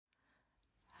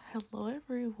Hello,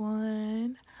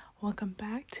 everyone. Welcome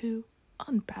back to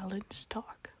Unbalanced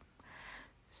Talk.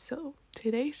 So,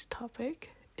 today's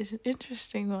topic is an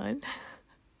interesting one.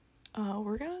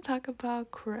 We're going to talk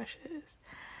about crushes.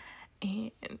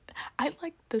 And I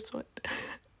like this one.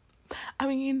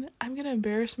 I'm going to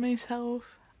embarrass myself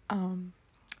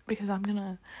because I'm going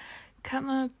to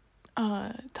kind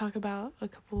of talk about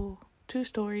two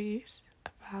stories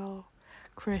about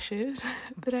crushes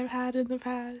that I've had in the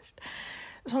past.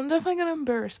 So I'm definitely gonna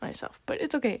embarrass myself, but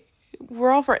it's okay. We're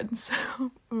all friends,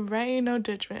 right? No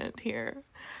judgment here.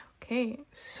 Okay,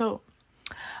 so,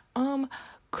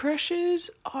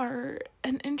 crushes are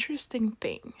an interesting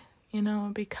thing,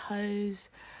 because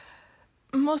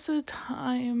most of the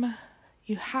time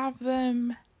you have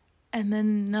them and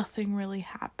then nothing really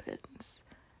happens.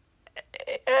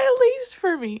 At least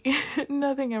for me,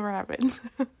 nothing ever happens.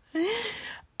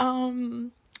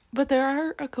 But there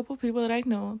are a couple people that I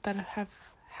know that have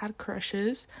had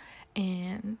crushes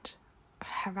and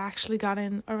have actually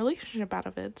gotten a relationship out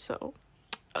of it, so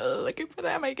lucky for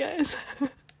them, I guess.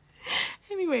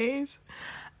 Anyways,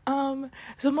 so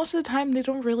most of the time they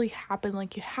don't really happen.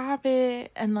 Like, you have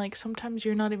it and like sometimes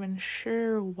you're not even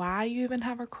sure why you even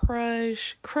have a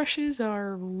crush. Crushes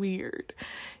are weird,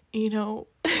 this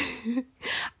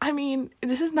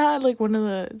is not like one of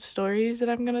the stories that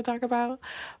I'm gonna talk about,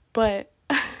 but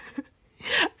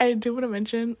I do want to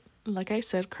mention, like I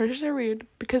said, crushes are weird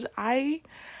because I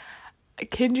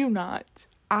kid you not,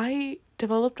 I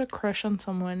developed a crush on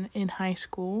someone in high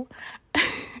school.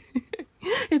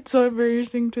 It's so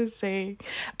embarrassing to say,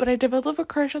 but I developed a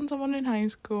crush on someone in high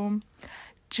school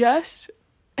just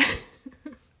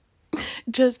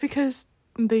because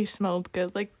they smelled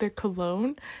good. Like, their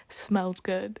cologne smelled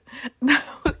good. That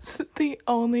was the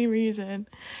only reason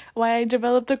why I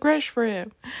developed a crush for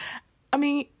him.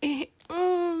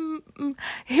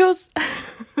 He was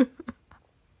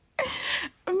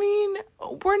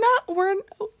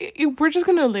we're just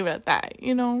gonna leave it at that,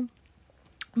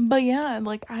 but yeah,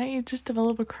 like, I just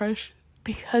developed a crush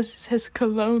because his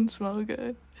cologne smelled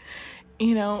good,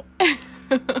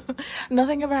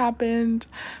 nothing ever happened,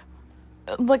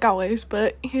 like always,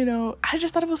 but I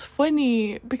just thought it was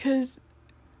funny because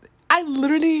I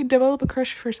literally developed a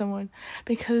crush for someone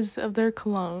because of their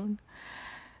cologne.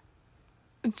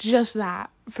 Just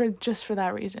for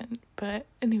that reason. But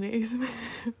anyways,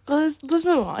 let's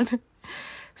move on.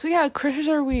 So yeah, crushes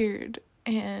are weird,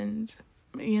 and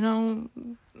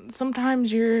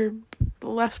sometimes you're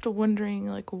left wondering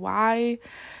like why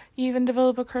you even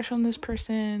develop a crush on this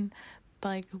person,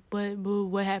 like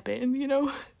what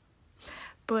happened,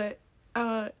 But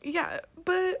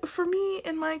but for me,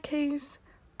 in my case,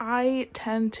 I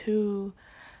tend to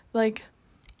like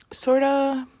sort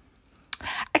of,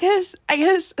 I guess I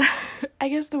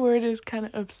guess the word is kind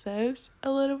of obsess a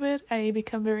little bit. I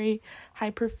become very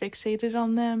hyper fixated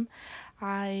on them.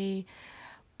 I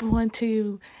want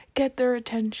to get their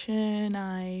attention.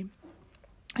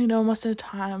 Most of the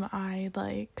time I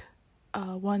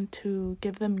want to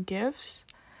give them gifts,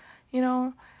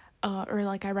 or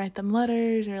like I write them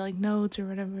letters or like notes or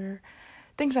whatever,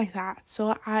 things like that.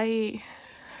 So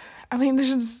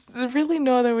there's really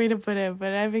no other way to put it,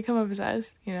 but I become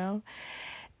obsessed,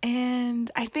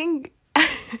 and I think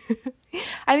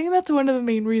that's one of the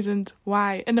main reasons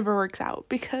why it never works out,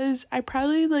 because I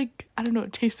probably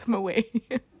chase them away.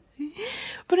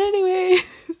 But anyways,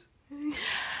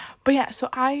 but yeah, so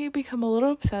I become a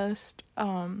little obsessed,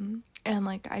 and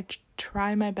like I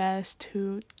try my best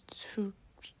to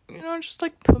just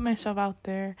like put myself out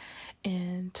there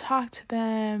and talk to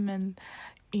them and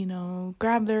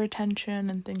grab their attention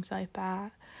and things like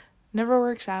that. Never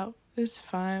works out. It's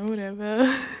fine, whatever.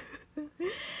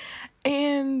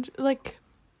 And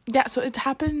so it's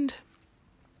happened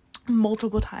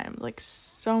multiple times, like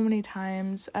so many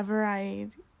times,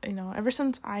 ever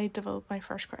since I developed my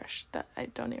first crush that I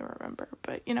don't even remember,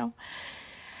 but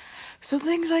so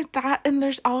things like that. And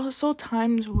there's also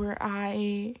times where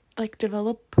I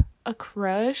develop a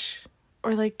crush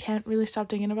or can't really stop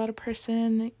thinking about a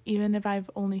person even if I've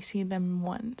only seen them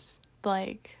once,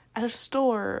 like at a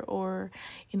store or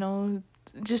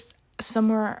just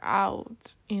somewhere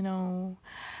out, and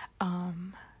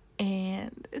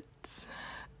it's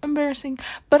embarrassing,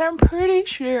 but I'm pretty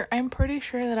sure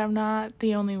that I'm not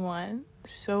the only one.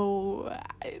 So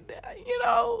I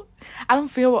don't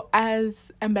feel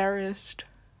as embarrassed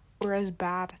or as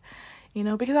bad,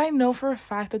 because I know for a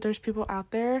fact that there's people out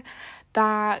there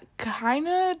that kind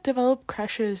of develop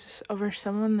crushes over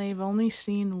someone they've only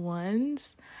seen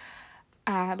once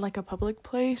at a public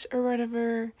place or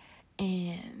whatever,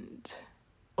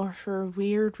 or for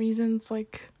weird reasons,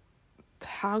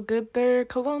 how good their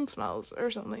cologne smells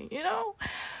or something, you know?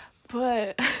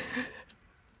 But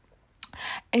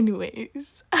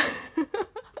anyways,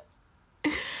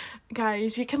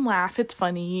 guys, you can laugh. It's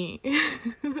funny.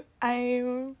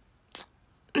 I'm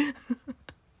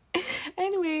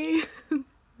anyway.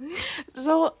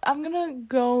 So I'm gonna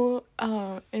go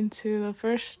into the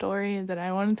first story that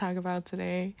I want to talk about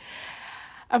today,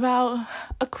 about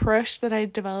a crush that I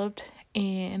developed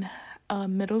in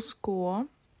middle school.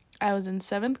 I was in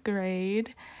 7th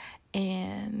grade,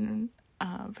 and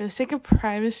for the sake of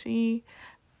privacy,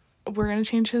 we're gonna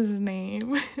change his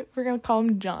name. We're gonna call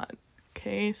him John.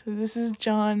 Okay, so this is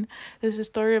John. This is a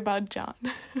story about John.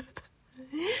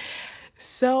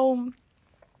 So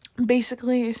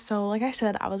basically, like I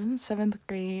said, I was in 7th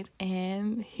grade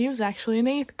and he was actually an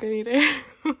 8th grader.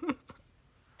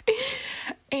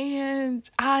 And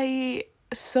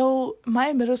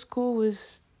my middle school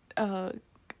was, I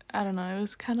don't know, it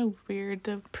was kind of weird.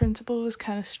 The principal was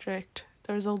kind of strict.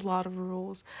 There was a lot of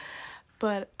rules.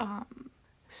 But,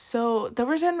 so there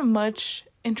wasn't much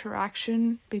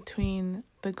interaction between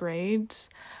the grades,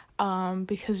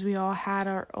 because we all had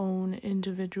our own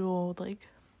individual, like,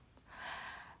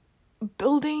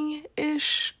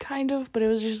 building-ish, kind of, but it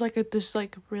was just, like, this,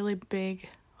 like, really big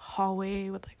hallway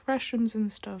with, like, restrooms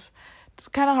and stuff. It's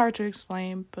kind of hard to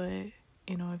explain, but,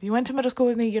 you know, if you went to middle school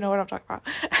with me, you know what I'm talking about.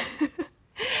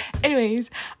 Anyways,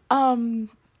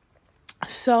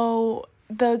 so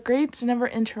the grades never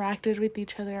interacted with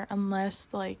each other unless,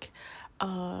 like,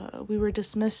 we were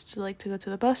dismissed, like, to go to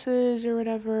the buses or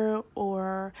whatever,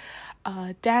 or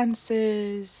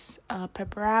dances,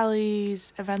 pep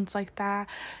rallies, events like that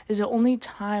is the only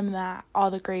time that all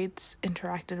the grades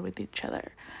interacted with each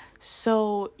other.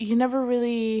 So you never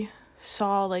really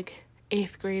saw, like,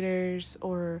 8th graders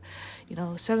or, you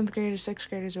know, 7th graders, 6th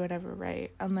graders, or whatever,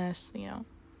 right? Unless, you know,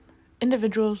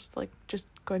 individuals, like, just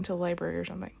going to the library or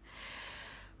something.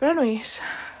 But anyways,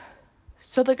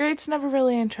 so the grades never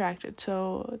really interacted,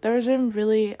 so there wasn't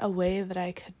really a way that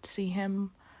I could see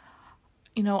him,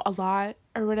 you know, a lot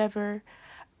or whatever.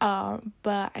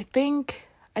 But I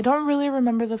don't really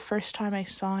remember the first time I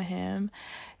saw him.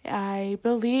 I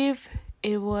believe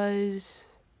it was,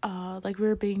 like, we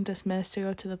were being dismissed to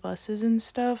go to the buses and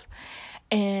stuff,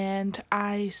 and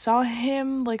I saw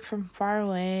him, like, from far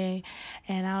away,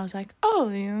 and I was like, oh,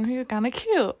 you know, he's kind of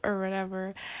cute or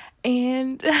whatever.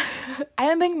 And I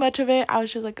didn't think much of it. I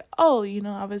was just like, oh, you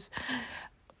know, I was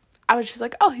just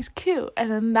like, oh, he's cute. And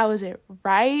then that was it,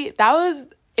 right?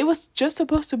 It was just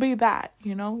supposed to be that,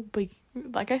 you know? But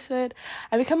like I said,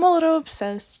 I become a little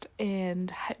obsessed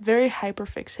and very hyper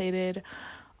fixated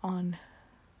on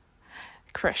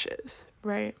crushes,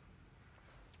 right?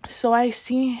 So I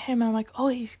see him and I'm like, oh,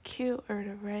 he's cute or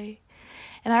whatever, right?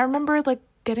 And I remember, like,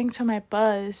 getting to my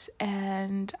bus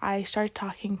and I started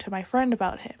talking to my friend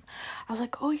about him. I was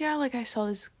like, oh yeah, like, I saw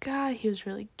this guy, he was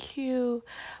really cute,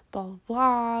 blah blah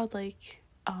blah, like,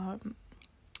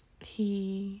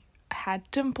 he had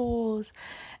dimples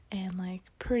and, like,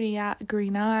 pretty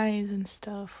green eyes and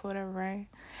stuff, whatever, right?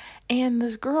 And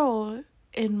this girl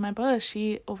in my bus,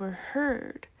 she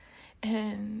overheard,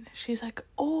 and she's like,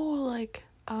 oh, like,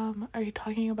 are you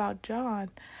talking about John?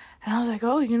 And I was like,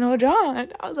 oh, you know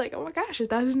John? I was like, oh my gosh,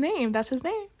 that's his name.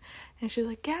 And she's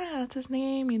like, yeah, that's his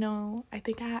name. You know, I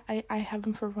think I have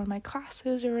him for one of my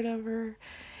classes or whatever.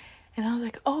 And I was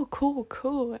like, oh,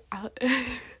 cool.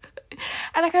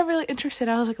 And I got really interested.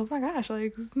 I was like, oh my gosh,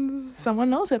 like, someone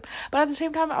knows him. But at the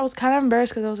same time, I was kind of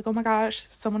embarrassed because I was like, oh my gosh,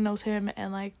 someone knows him.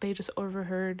 And, like, they just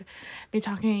overheard me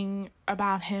talking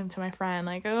about him to my friend.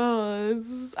 Like, oh, this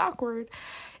is awkward.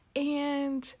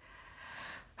 And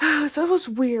so it was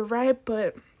weird, right?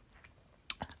 But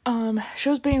she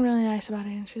was being really nice about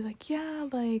it, and she's like, yeah,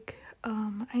 like,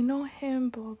 I know him,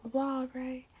 blah blah blah,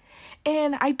 right?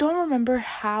 And I don't remember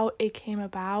how it came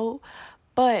about,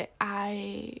 but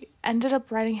I ended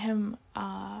up writing him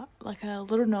like a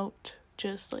little note,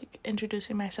 just, like,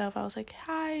 introducing myself. I was like,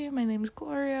 hi, my name is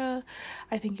Gloria,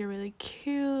 I think you're really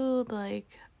cute, like,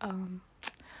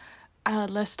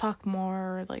 let's talk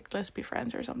more, like, let's be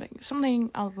friends or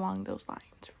something along those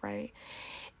lines, right?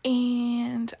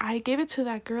 And I gave it to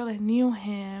that girl that knew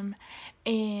him,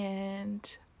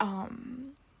 and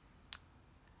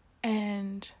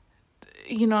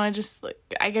you know, I just, like,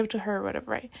 I gave it to her or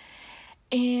whatever, right?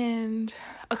 And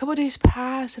a couple of days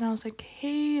passed, and I was like,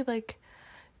 hey, like,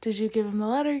 did you give him the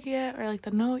letter yet, or, like,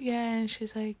 the note yet? And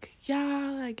she's like,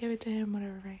 yeah, I gave it to him,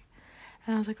 whatever, right?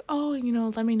 And I was like, oh, you know,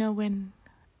 let me know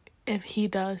if he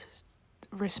does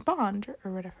respond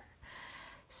or whatever.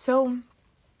 So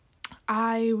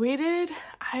I waited,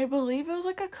 I believe it was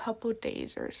like a couple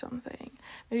days or something,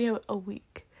 maybe a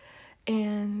week.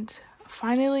 And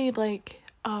finally, like,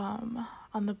 on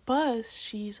the bus,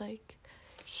 she's like,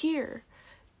 here.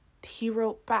 He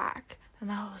wrote back.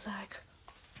 And I was like,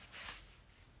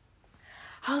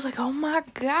 oh my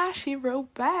gosh, he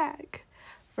wrote back,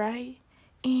 right?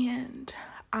 And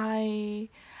I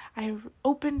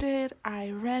opened it,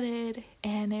 I read it,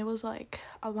 and it was like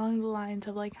along the lines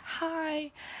of like,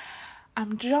 hi,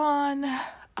 I'm John.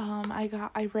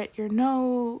 I read your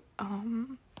note,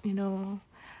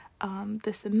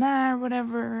 this and that or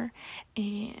whatever,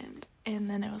 and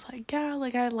then it was like, yeah,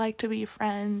 like, I'd like to be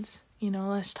friends,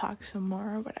 let's talk some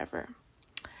more or whatever.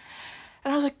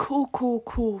 And I was like, cool,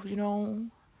 cool,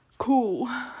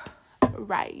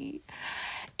 right?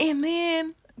 And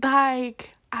then,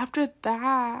 like, after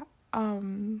that,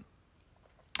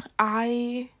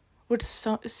 I would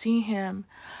see him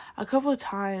a couple of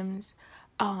times,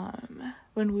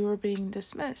 when we were being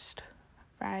dismissed,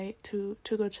 right, to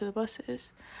go to the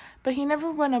buses, but he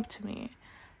never went up to me,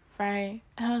 right?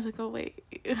 And I was like, oh wait,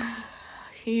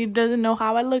 he doesn't know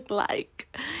how I look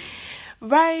like,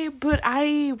 right? But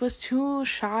I was too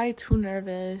shy, too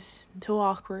nervous, too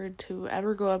awkward to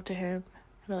ever go up to him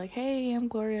and be like, hey, I'm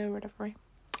Gloria, or whatever, right?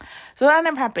 So that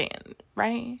never happened,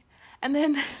 right? And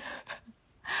then,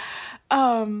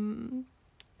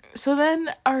 so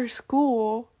then our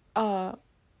school,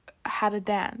 had a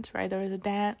dance, right? There was a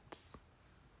dance.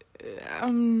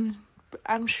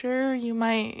 I'm sure you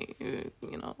might,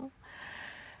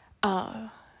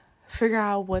 figure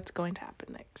out what's going to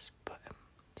happen next. But,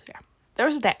 so yeah, there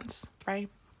was a dance, right?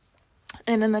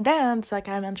 And in the dance, like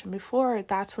I mentioned before,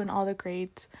 that's when all the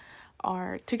grades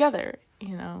are together,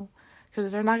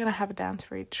 because they're not going to have a dance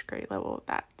for each grade level.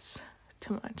 That's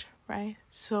too much, right?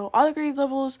 So all the grade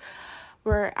levels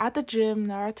were at the gym,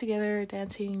 they're all together,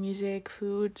 dancing, music,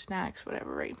 food, snacks,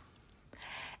 whatever, right?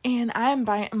 And I'm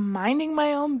minding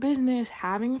my own business,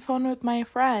 having fun with my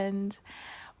friends,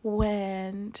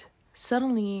 when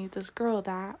suddenly this girl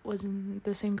that was in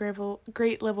the same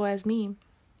grade level as me,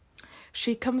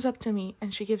 she comes up to me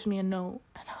and she gives me a note.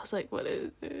 And I was like, what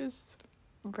is this?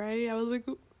 Right? I was like,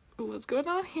 what's going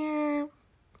on here?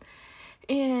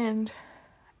 And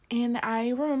I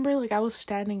remember, like, I was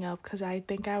standing up because I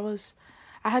think I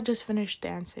had just finished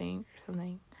dancing or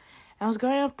something. And I was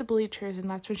going up the bleachers, and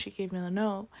that's when she gave me the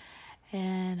note.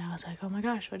 And I was like, oh my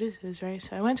gosh, what is this, right?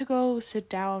 So I went to go sit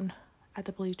down at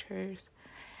the bleachers,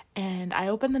 and I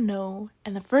opened the note,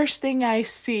 and the first thing I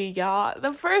see, y'all,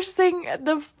 the first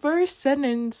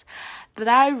sentence that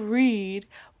I read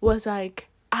was like,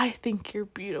 I think you're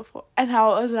beautiful. And I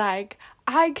was like,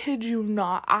 I kid you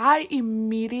not, I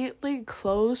immediately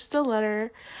closed the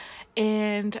letter,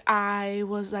 and I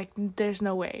was like, there's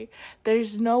no way.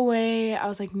 I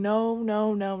was like, no.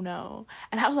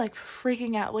 And I was like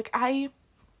freaking out. Like, I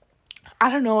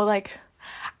don't know, like,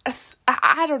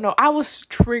 I don't know. I was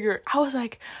triggered. I was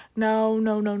like, no.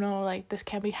 Like, this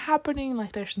can't be happening.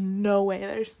 Like, there's no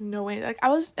way. Like, I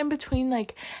was in between,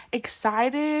 like,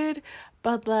 excited,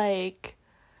 but, like,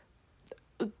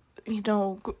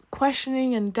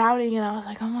 questioning and doubting, and I was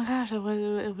like, oh my gosh,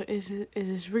 is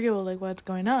this real? Like, what's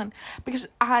going on? Because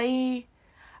I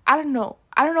don't know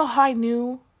how I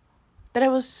knew that it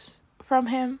was from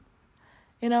him,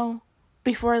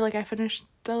 before, like, I finished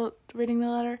reading the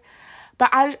letter, but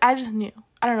I just knew.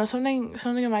 I don't know, something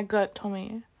in my gut told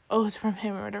me, oh, it's from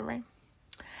him or whatever.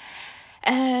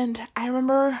 And I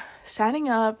remember standing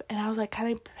up, and I was, like,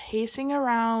 kind of pacing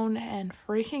around and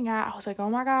freaking out. I was like, oh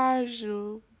my gosh,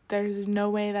 there's no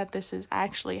way that this is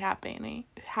actually happening,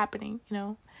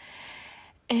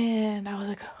 And I was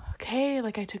like, okay,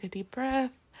 like, I took a deep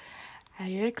breath,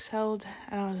 I exhaled,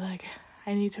 and I was like,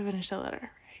 I need to finish the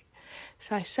letter, right?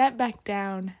 So I sat back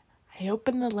down, I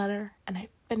opened the letter, and I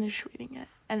finished reading it,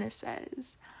 and it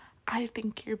says, I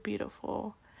think you're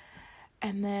beautiful.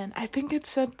 And then I think it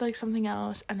said, like, something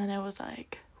else, and then it was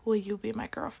like, will you be my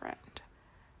girlfriend?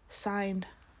 Signed,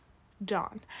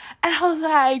 John. And I was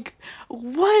like,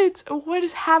 what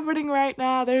is happening right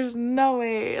now? There's no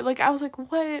way. Like, I was like,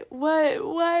 what?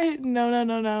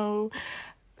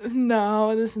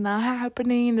 No, this is not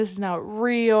happening. This is not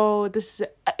real. This is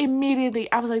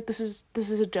immediately, I was like, this is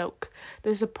a joke.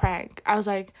 This is a prank. I was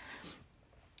like,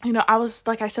 I was,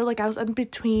 like I said, like, I was in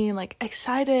between, like,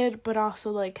 excited, but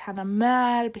also, like, kind of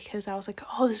mad, because I was like,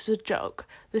 oh, this is a joke.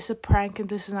 This is a prank, and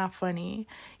this is not funny.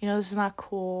 This is not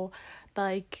cool.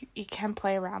 Like, you can't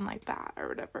play around like that or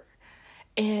whatever.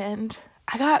 And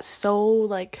I got so,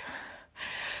 like,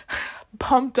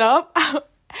 pumped up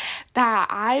that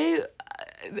I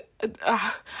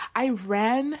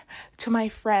ran to my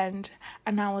friend,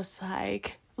 and I was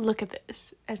like, look at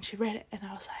this. And she read it, and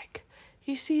I was like,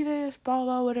 you see this, blah,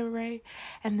 blah, whatever, right?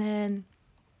 And then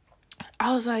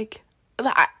I was like,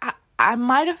 I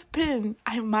might have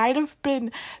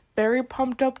been very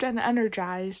pumped up and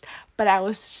energized, but I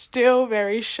was still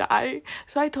very shy.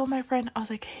 So I told my friend, I was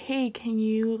like, hey, can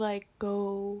you, like,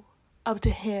 go up to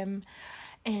him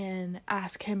and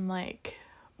ask him, like,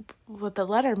 what the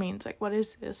letter means? Like, what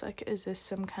is this? Like, is this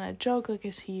some kind of joke? Like,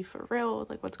 is he for real?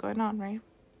 Like, what's going on, right?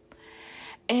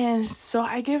 And so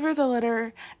I give her the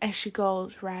letter, and she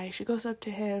goes up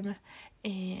to him,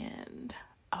 and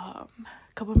a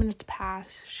couple minutes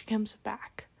pass. She comes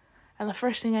back, and the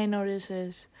first thing I notice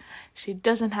is she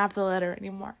doesn't have the letter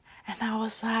anymore. And I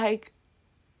was like,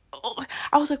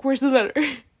 where's the letter?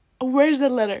 Where's the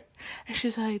letter? And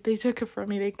she's like, they took it from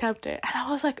me, they kept it. And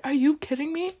I was like, are you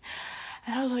kidding me?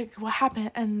 And I was like, what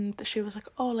happened? And she was like,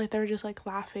 oh, like, they were just, like,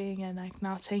 laughing and, like,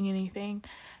 not saying anything,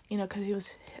 you know,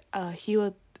 because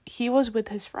he was with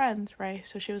his friends, right?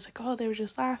 So she was like, oh, they were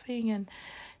just laughing and,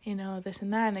 you know, this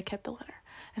and that, and they kept the letter.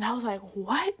 And I was like,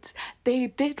 what? They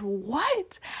did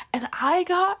what? And I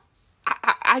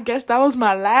guess that was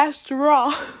my last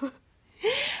straw.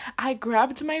 I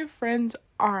grabbed my friend's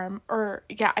arm, or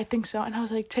yeah, I think so, and I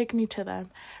was like, take me to them,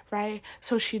 right?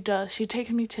 So she does. She takes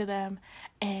me to them,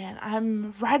 and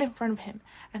I'm right in front of him,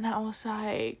 and I was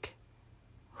like,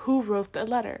 who wrote the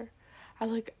letter? I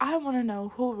was like, I want to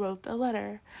know who wrote the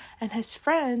letter. And his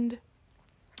friend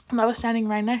that was standing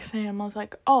right next to him, I was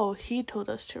like, oh, he told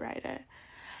us to write it.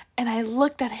 And I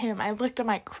looked at him. I looked at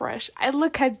my crush. I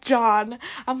look at John.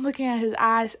 I'm looking at his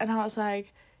eyes, and I was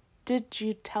like, did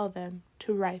you tell them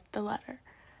to write the letter?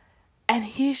 And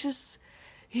he's just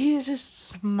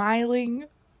smiling.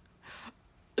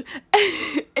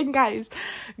 And guys,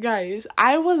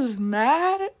 I was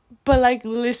mad, but, like,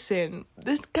 listen,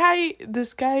 this guy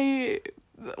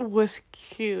was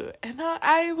cute, and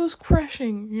I was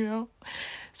crushing, you know.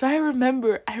 So I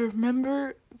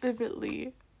remember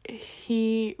vividly,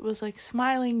 he was, like,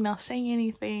 smiling, not saying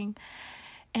anything,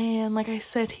 and like I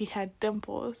said, he had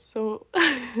dimples, so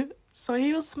so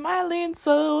he was smiling,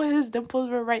 so his dimples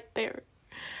were right there,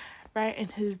 right, in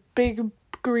his big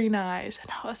green eyes. And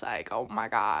I was like, oh my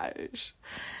gosh.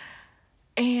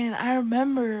 And I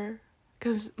remember,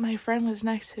 because my friend was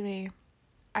next to me,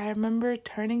 I remember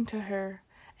turning to her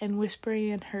and whispering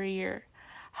in her ear.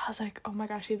 I was like, oh my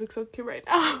gosh, he looks so cute right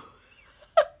now.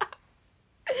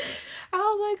 I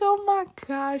was like, oh my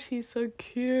gosh, he's so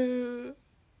cute.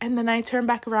 And then I turned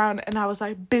back around and I was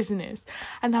like, business.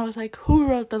 And I was like, who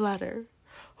wrote the letter?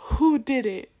 Who did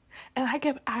it? And I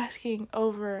kept asking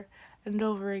over and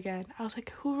over again. I was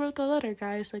like, who wrote the letter,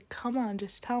 guys? Like, come on,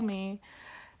 just tell me.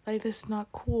 Like, this is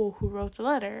not cool. Who wrote the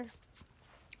letter?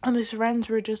 And his friends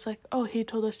were just like, oh, he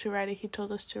told us to write it. He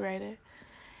told us to write it.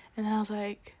 And then I was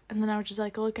like, and then I would just,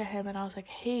 like, look at him and I was like,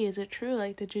 hey, is it true?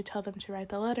 Like, did you tell them to write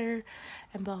the letter?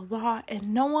 And blah, blah, blah.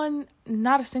 And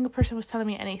not a single person was telling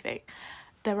me anything.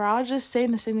 They were all just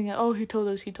saying the same thing. Oh, he told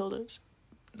us.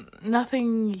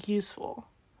 Nothing useful,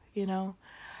 you know?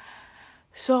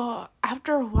 So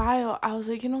after a while, I was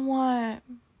like, you know what?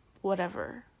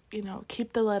 Whatever. You know,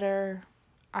 keep the letter.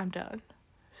 I'm done.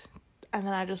 And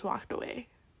then I just walked away.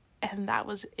 And that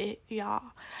was it,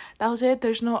 y'all. That was it.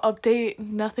 There's no update.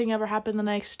 Nothing ever happened the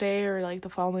next day or, like, the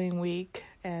following week.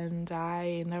 And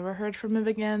I never heard from him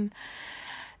again.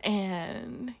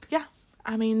 And, yeah.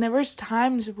 I mean, there was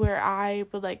times where I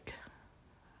would, like,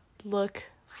 look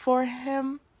for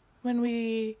him when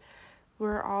we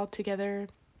were all together.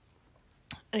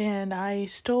 And I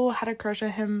still had a crush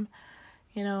on him,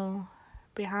 you know,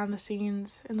 behind the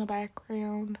scenes, in the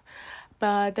background.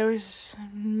 But there was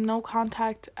no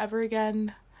contact ever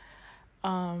again.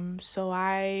 So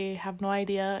I have no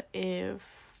idea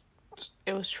if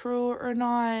it was true or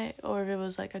not, or if it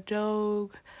was, like, a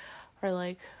joke, or,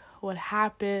 like, what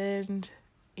happened,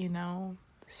 you know.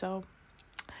 So,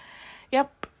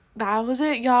 yep, that was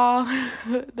it, y'all.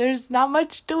 There's not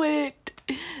much to it,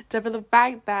 except for the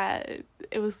fact that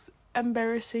it was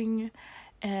embarrassing,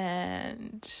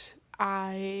 and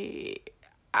I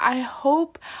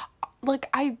hope, like,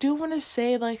 I do want to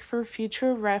say, like, for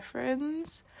future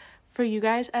reference, for you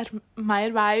guys, my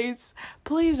advice,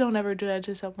 please don't ever do that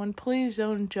to someone. Please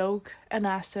don't joke and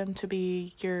ask them to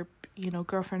be your, you know,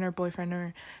 girlfriend or boyfriend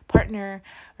or partner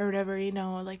or whatever, you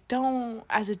know. Like, don't,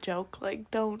 as a joke, like,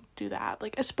 don't do that.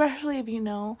 Like, especially if you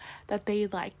know that they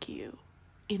like you.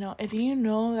 You know, if you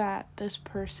know that this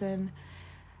person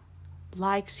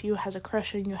likes you, has a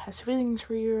crush on you, has feelings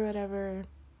for you or whatever,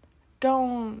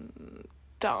 don't,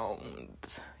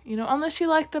 you know, unless you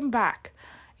like them back,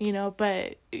 you know.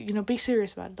 But, you know, be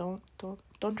serious about it.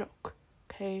 Don't joke,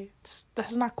 okay?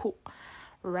 That's not cool,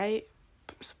 right?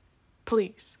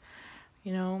 Please.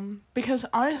 you know, because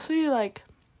honestly, like,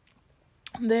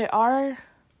 there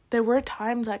were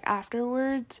times, like,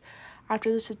 afterwards,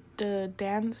 after this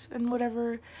dance and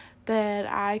whatever, that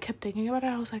I kept thinking about it.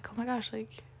 I was like, oh my gosh,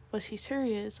 like, was he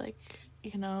serious? Like,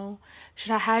 you know,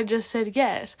 should I have just said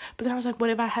yes? But then I was like,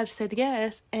 what if I had said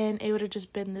yes and it would have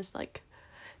just been this, like,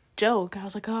 joke? I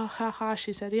was like, oh, haha,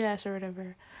 she said yes or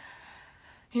whatever,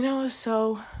 you know.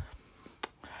 So,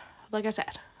 like I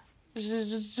said,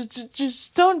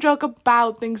 just don't joke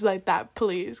about things like that,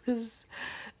 please, because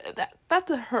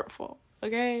that's hurtful.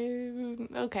 Okay,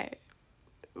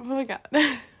 oh my god.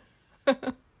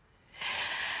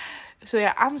 So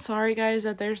yeah, I'm sorry guys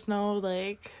that there's no,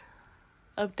 like,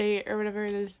 update or whatever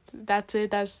it is. That's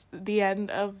it. That's the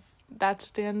end of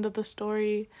the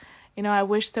story. You know, I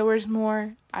wish there was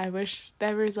more. I wish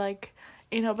there was, like,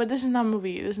 you know, but this is not a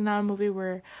movie. This is not a movie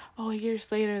where, oh,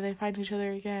 years later they find each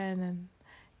other again and,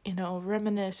 you know,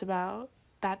 reminisce about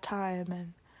that time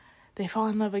and they fall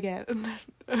in love again.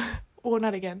 Well,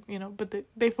 not again, you know, but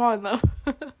they fall in love.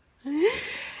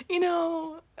 You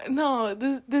know, no,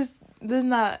 this is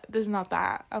not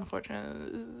that,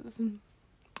 unfortunately.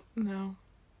 No,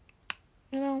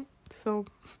 you know, so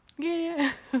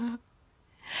yeah.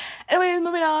 Anyways,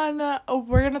 moving on,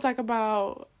 we're gonna talk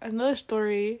about another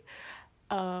story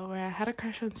where I had a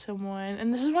crush on someone,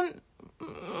 and this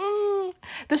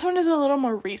one is a little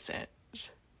more recent.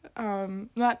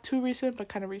 Not too recent, but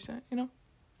kind of recent, you know.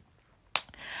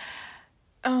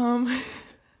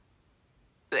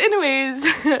 Anyways,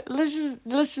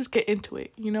 let's just get into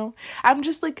it, you know. I'm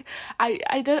just like,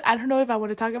 I don't know if I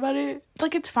want to talk about it.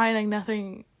 Like, it's fine, like,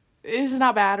 nothing, it's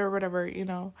not bad or whatever, you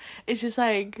know. It's just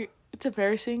like, it's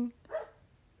embarrassing.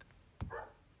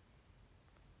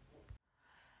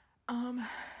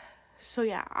 So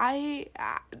yeah,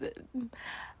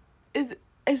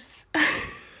 it's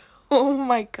oh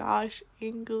my gosh,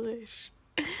 English.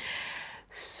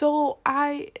 So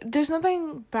there's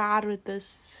nothing bad with this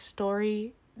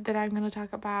story that I'm gonna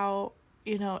talk about,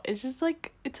 you know. It's just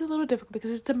like, it's a little difficult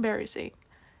because it's embarrassing,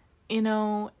 you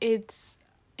know. It's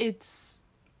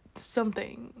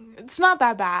something, it's not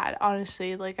that bad,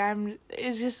 honestly. Like,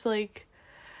 it's just like,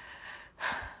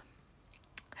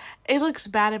 it looks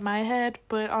bad in my head,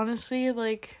 but honestly,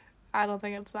 like, I don't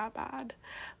think it's that bad.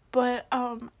 But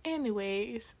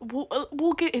anyways,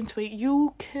 we'll get into it.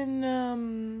 You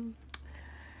can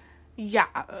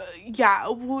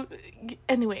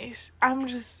anyways, I'm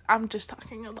just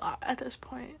talking a lot at this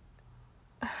point.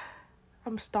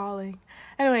 I'm stalling.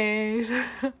 Anyways,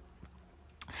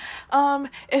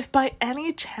 if by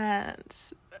any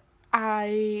chance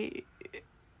like,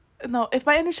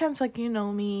 you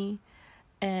know me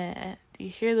and you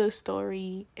hear the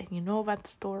story and you know about the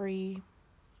story,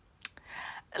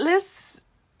 let's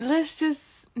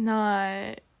just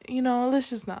not, you know, let's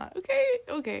just not.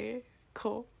 Okay,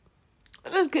 cool.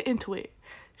 Let's get into it,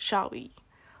 shall we?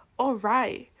 All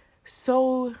right.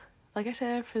 So, like I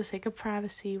said, for the sake of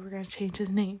privacy, we're gonna change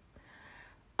his name.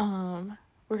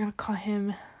 We're gonna call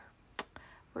him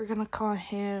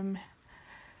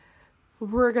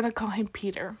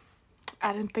Peter.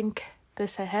 I didn't think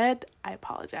this ahead. I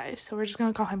apologize. So we're just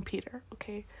gonna call him Peter.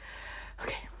 Okay.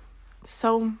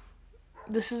 So,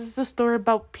 this is the story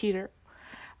about Peter.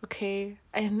 Okay,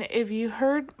 and if you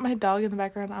heard my dog in the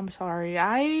background, I'm sorry.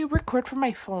 I record from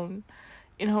my phone.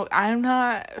 You know, I'm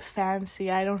not fancy.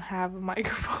 I don't have a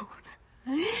microphone.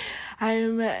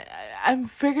 I'm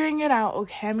figuring it out.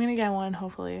 Okay, I'm gonna get one,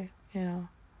 hopefully, you know.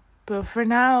 But for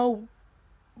now,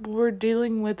 we're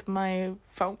dealing with my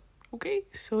phone. Okay,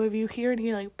 so if you hear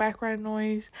any, like, background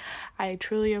noise, I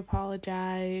truly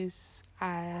apologize.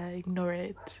 I ignore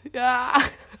it.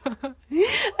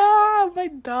 My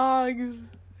dogs.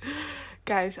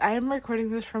 Guys, I am recording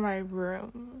this from my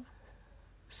room.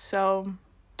 So,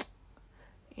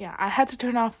 yeah, I had to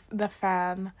turn off the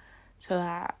fan so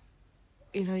that,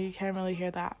 you know, you can't really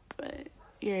hear that, but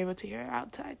you're able to hear it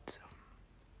outside. So,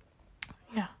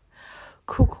 yeah.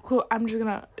 Cool. I'm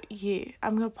gonna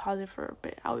pause it for a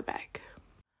bit. I'll be back.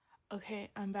 Okay,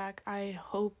 I'm back. I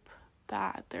hope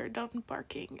that they're done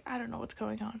barking. I don't know what's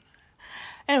going on.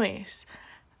 Anyways,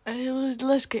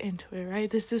 let's get into it, right?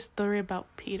 This is a story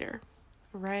about Peter,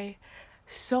 right?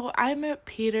 So I met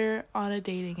Peter on a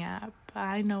dating app.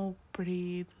 I know,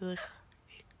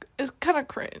 it's kind of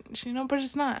cringe, you know, but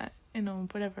it's not, you know,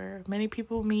 whatever. Many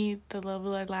people meet the love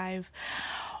of their life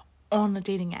on the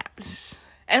dating apps.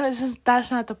 And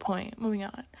that's not the point. Moving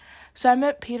on. So I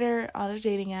met Peter on a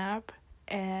dating app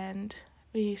and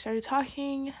we started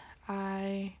talking.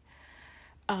 I'm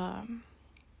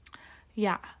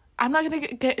not gonna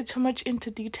get too much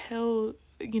into detail,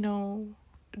 you know,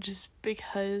 just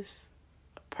because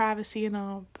privacy and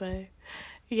all, but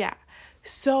yeah.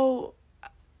 So,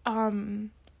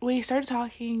 we started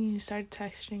talking, started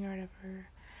texting or whatever,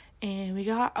 and we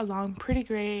got along pretty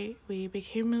great. We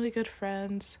became really good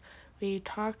friends. We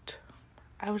talked,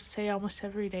 I would say, almost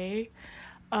every day.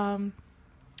 And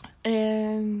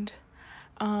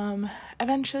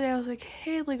eventually I was like,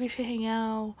 hey, like, we should hang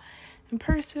out in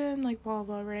person, like, blah,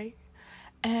 blah, right?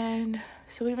 And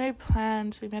so we made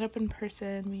plans. We met up in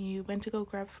person. We went to go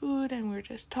grab food, and we were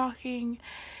just talking,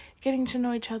 getting to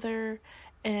know each other.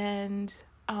 And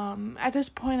at this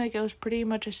point, like, it was pretty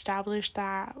much established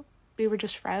that we were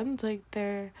just friends. Like,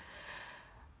 there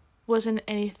wasn't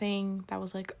anything that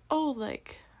was like, oh,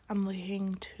 like, I'm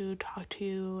looking to talk to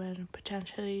you and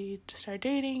potentially to start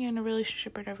dating in a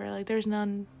relationship or whatever. Like, there's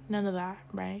none of that,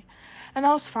 right? And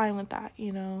I was fine with that,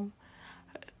 you know.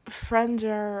 Friends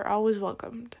are always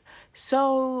welcomed.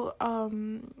 So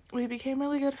we became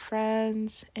really good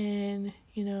friends, and,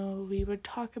 you know, we would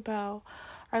talk about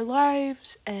our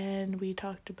lives, and we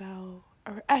talked about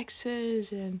our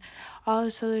exes and all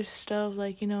this other stuff,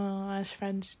 like, you know, as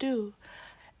friends do.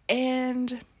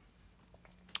 And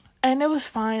it was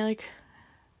fine. Like,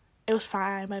 it was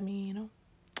fine by me, you know.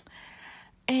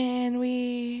 And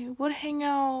we would hang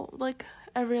out like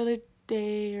every other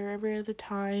day or every other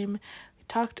time. We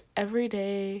talked every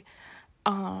day.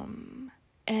 And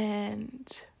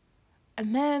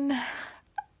then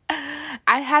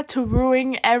I had to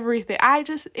ruin everything.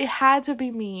 It had to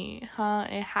be me,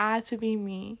 It had to be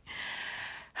me.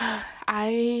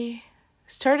 I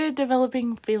started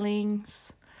developing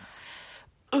feelings,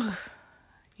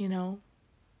 you know.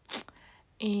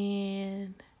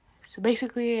 And so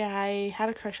basically I had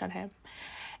a crush on him.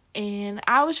 And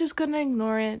I was just gonna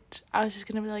ignore it. I was just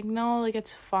gonna be like, no, like,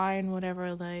 it's fine,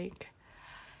 whatever, like,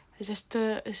 it's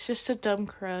just a dumb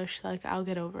crush, like, I'll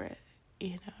get over it,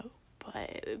 you know.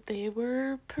 But they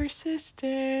were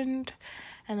persistent,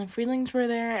 and the feelings were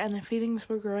there, and the feelings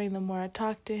were growing the more I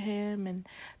talked to him, and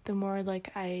the more,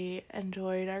 like, I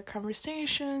enjoyed our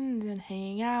conversations and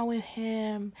hanging out with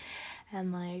him,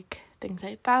 and, like, things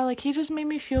like that. Like, he just made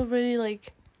me feel really,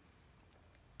 like,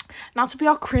 not to be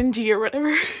all cringy or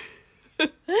whatever,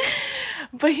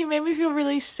 but he made me feel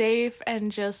really safe,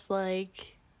 and just,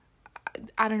 like,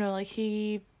 I don't know, like,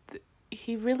 he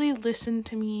really listened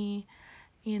to me,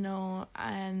 you know,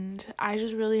 and I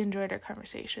just really enjoyed our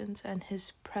conversations and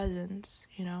his presence,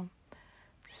 you know.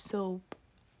 So,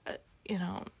 you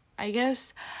know, I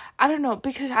guess, I don't know,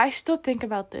 because I still think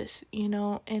about this, you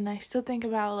know, and I still think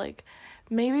about, like,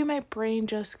 maybe my brain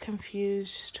just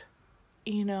confused,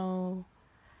 you know,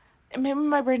 maybe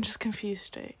my brain just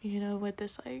confused it, you know, with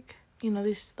this, like, you know,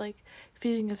 this, like,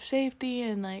 feeling of safety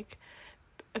and, like,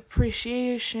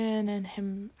 appreciation, and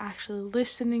him actually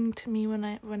listening to me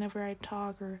whenever I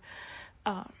talk or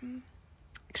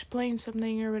explain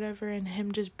something or whatever, and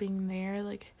him just being there.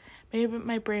 Like, maybe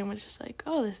my brain was just like,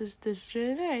 oh, this is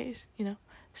really nice, you know,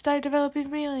 start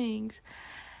developing feelings,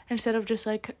 instead of just,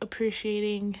 like,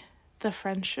 appreciating the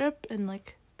friendship and,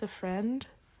 like, the friend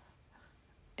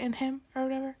in him or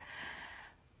whatever.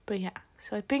 But yeah,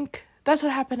 so I think that's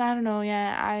what happened. I don't know.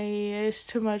 Yeah, it's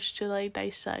too much to, like,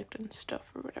 dissect and stuff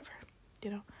or whatever, you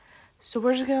know. So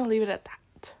we're just gonna leave it at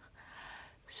that.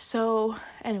 So,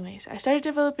 anyways, I started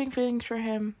developing feelings for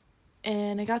him,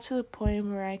 and I got to the point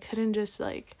where I couldn't just,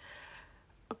 like,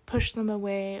 push them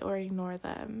away or ignore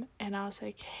them. And I was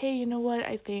like, hey, you know what?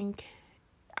 I think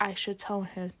I should tell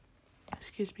him.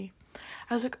 Excuse me.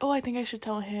 I was like, oh, I think I should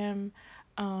tell him.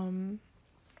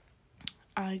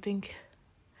 I think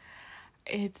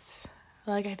it's,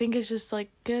 like, I think it's just, like,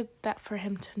 good that for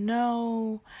him to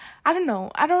know. I don't know.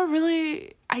 I don't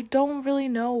really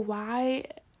know why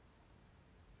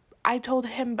I told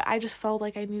him, but I just felt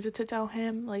like I needed to tell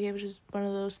him. Like, it was just one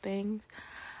of those things.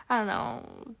 I don't know.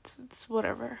 It's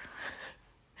whatever.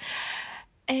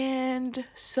 And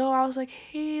so I was like,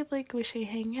 hey, like, we should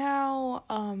hang out.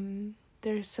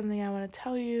 There's something I want to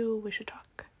tell you. We should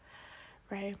talk.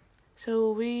 Right?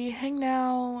 So we hang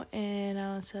out, and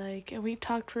I was like, and we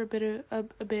talked for a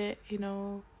bit, you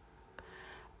know.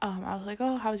 I was like,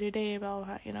 oh, how was your day? Blah, blah,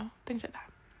 blah, you know, things like that.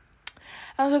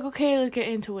 I was like, okay, let's get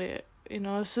into it, you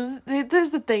know. So this is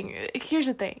the thing. Here's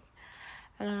the thing.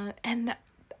 And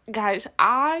guys,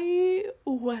 I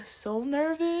was so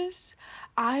nervous.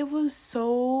 I was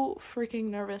so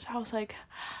freaking nervous. I was like,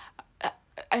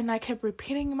 and I kept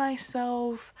repeating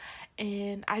myself,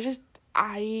 and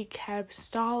I kept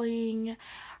stalling.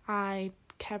 I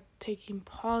kept taking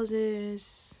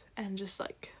pauses, and just,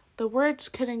 like, the words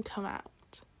couldn't come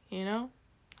out, you know?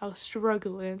 I was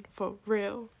struggling for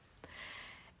real.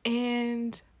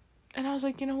 And I was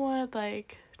like, you know what?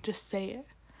 Like, just say it.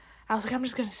 I was like, I'm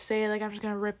just gonna say it, like, I'm just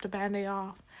gonna rip the Band-Aid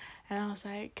off. And I was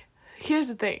like, here's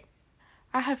the thing.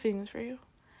 I have feelings for you.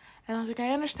 And I was like,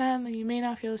 I understand that you may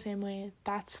not feel the same way.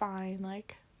 That's fine.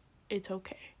 Like, it's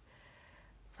okay.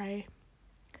 Right?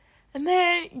 And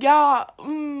then, y'all,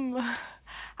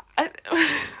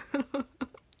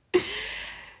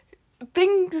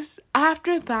 things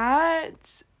after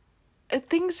that,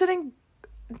 things didn't,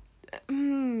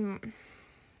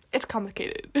 it's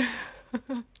complicated.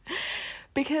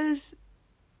 Because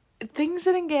things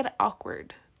didn't get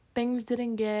awkward. Things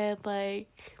didn't get,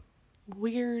 like,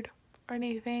 weird or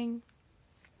anything.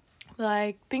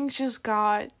 Like, things just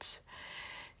got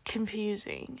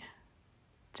confusing,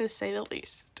 to say the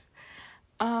least.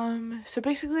 So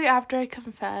basically, after I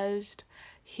confessed,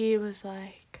 he was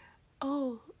like,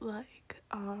 oh, like,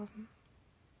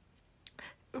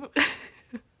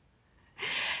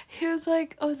 he was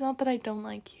like, oh, it's not that I don't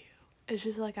like you. It's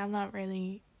just, like, I'm not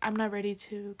ready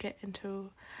to get into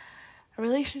a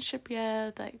relationship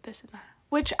yet, like, this and that.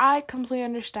 Which I completely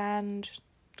understand, just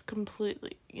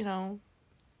completely, you know,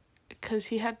 because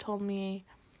he had told me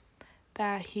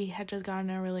that he had just gotten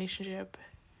in a relationship,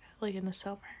 like, in the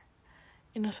summer.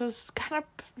 You know, so it's kind of,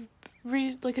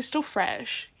 like, it's still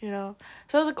fresh, you know.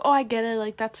 So I was like, oh, I get it,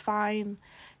 like, that's fine,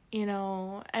 you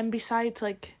know. And besides,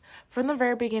 like, from the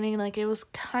very beginning, like, it was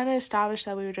kind of established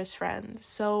that we were just friends.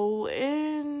 So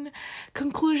in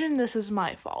conclusion, this is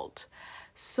my fault.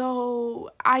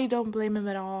 So I don't blame him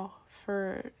at all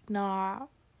for not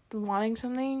wanting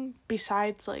something.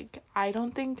 Besides, like, I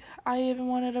don't think I even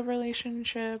wanted a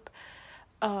relationship.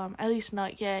 At least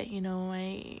not yet, you know.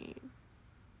 I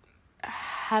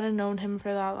hadn't known him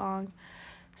for that long.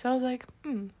 So I was like,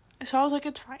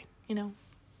 it's fine, you know.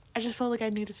 I just felt like I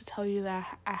needed to tell you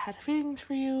that I had feelings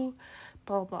for you,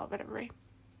 blah, blah, whatever, right?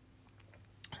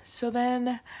 So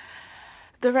then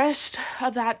the rest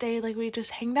of that day, like, we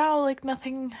just hanged out, like,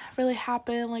 nothing really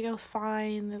happened, like, it was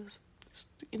fine, it was,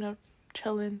 you know,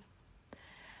 chilling.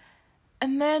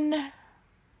 And then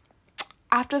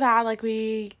after that, like,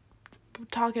 we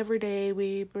talk every day,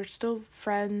 we were still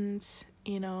friends,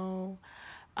 you know,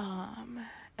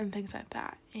 and things like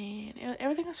that, and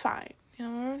everything was fine, you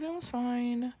know, everything was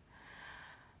fine.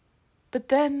 But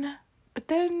then,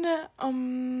 things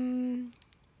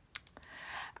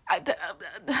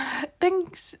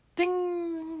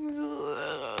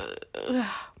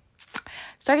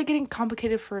started getting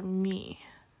complicated for me.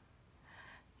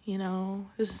 You know,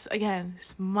 this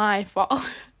is my fault.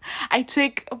 I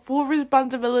take full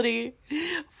responsibility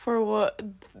for what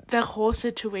the whole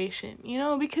situation, you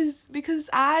know, because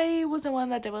I was the one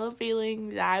that developed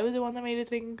feelings. I was the one that made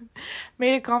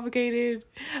it complicated.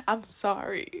 I'm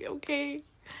sorry, okay?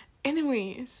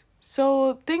 Anyways,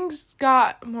 so things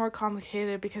got more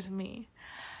complicated because of me.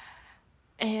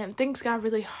 And things got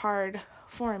really hard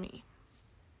for me,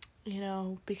 you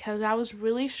know, because I was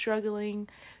really struggling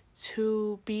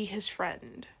to be his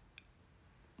friend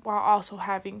while also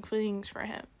having feelings for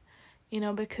him, you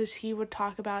know, because he would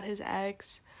talk about his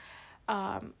ex,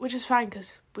 which is fine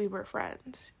because we were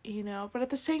friends, you know, but at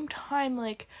the same time,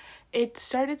 like, it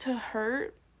started to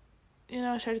hurt, you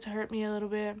know, it started to hurt me a little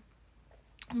bit,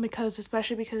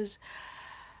 especially because,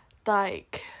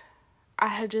 like, I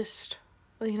had just,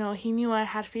 you know, he knew I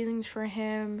had feelings for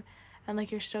him, and,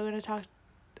 like, you're still gonna talk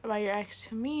about your ex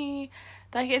to me.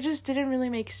 Like, it just didn't really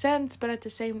make sense, but at the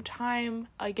same time,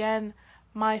 again,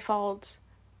 my fault,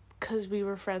 because we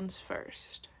were friends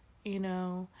first, you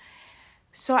know.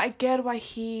 So I get why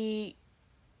he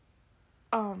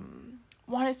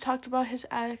wanted to talk about his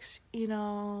ex, you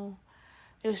know.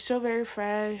 It was still very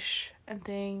fresh and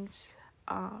things,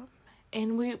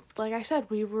 and we, like I said,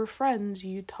 we were friends.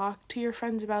 You talk to your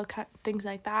friends about things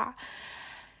like that,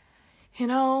 you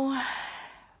know.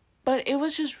 But it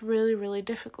was just really, really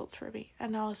difficult for me.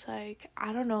 And I was like,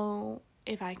 I don't know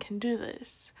if I can do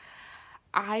this.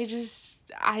 I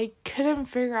couldn't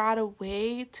figure out a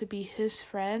way to be his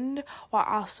friend while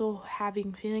also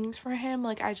having feelings for him.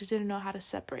 Like, I just didn't know how to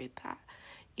separate that,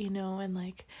 you know, and,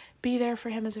 like, be there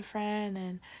for him as a friend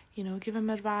and, you know, give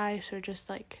him advice or just,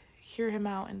 like, hear him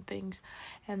out and things.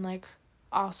 And, like,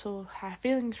 also have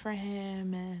feelings for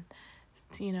him and,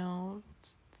 you know,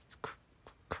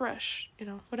 crush, you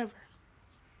know, whatever.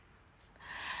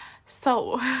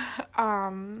 So,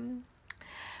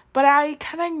 but I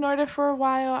kind of ignored it for a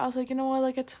while. I was like, you know what,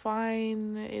 like, it's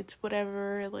fine, it's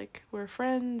whatever, like, we're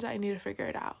friends, I need to figure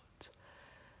it out.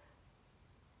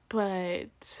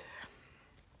 But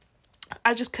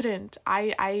I just couldn't.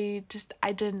 I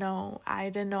didn't know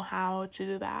how to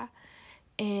do that.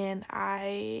 And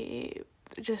I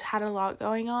just had a lot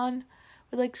going on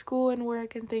with like school and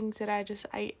work and things that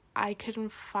I couldn't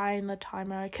find the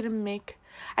time, or I just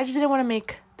didn't want to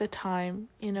make the time,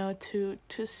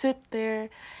 to sit there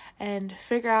and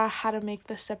figure out how to make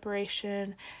the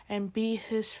separation and be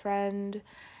his friend,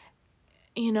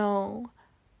 and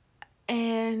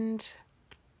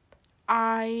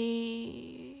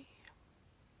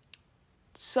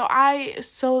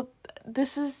so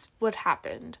this is what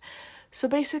happened. So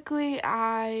basically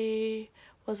I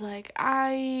was like,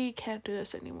 I can't do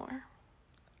this anymore.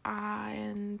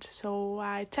 And so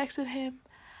I texted him.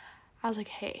 I was like,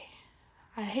 hey,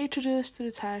 I hate to do this through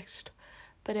the text,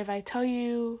 but if I tell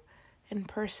you in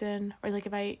person, or like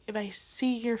if I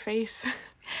see your face,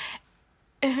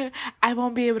 I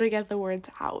won't be able to get the words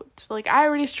out. Like, I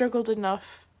already struggled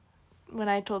enough when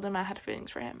I told him I had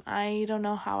feelings for him. I don't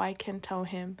know how I can tell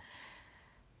him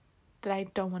that I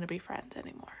don't want to be friends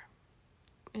anymore,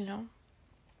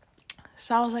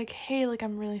 So I was like, hey, like,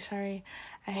 I'm really sorry.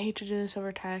 I hate to do this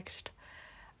over text,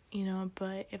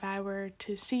 but if I were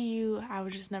to see you, I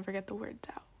would just never get the words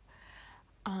out.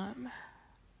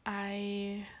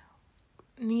 I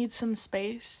need some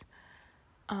space,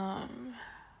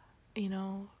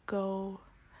 go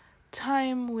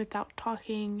time without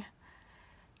talking.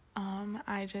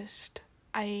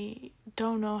 I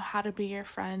don't know how to be your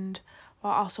friend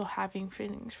while also having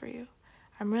feelings for you.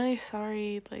 I'm really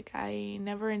sorry, like, I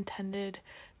never intended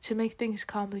to make things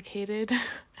complicated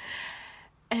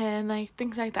and, like,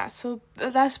 things like that. So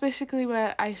that's basically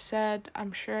what I said.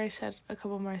 I'm sure I said a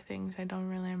couple more things. I don't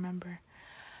really remember.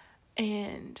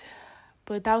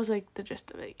 But that was, like, the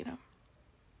gist of it,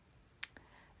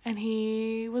 And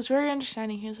he was very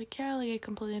understanding. He was like, yeah, like, I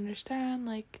completely understand.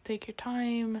 Like, take your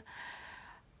time,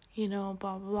 blah,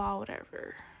 blah, blah,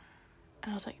 whatever.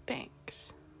 And I was like,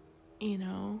 thanks,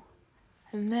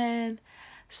 And then,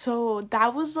 so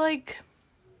that was, like,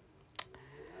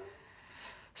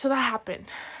 so that happened,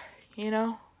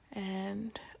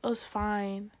 And it was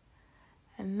fine.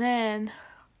 And then,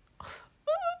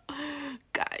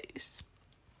 guys,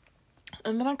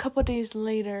 and then a couple days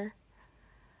later,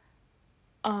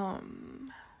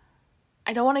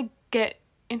 I don't want to get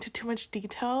into too much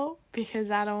detail because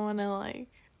I don't want to, like,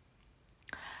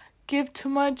 give too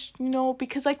much,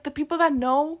 because, like, the people that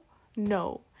know,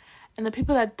 and the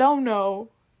people that don't know,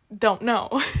 don't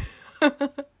know.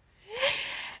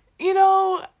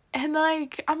 And,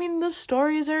 like, I mean, the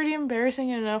story is already embarrassing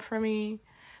enough for me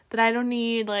that I don't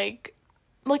need, like,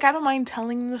 I don't mind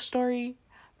telling the story,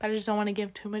 but I just don't want to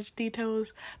give too much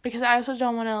details, because I also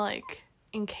don't want to, like,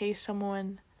 in case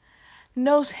someone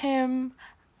knows him,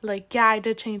 like, yeah, I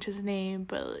did change his name,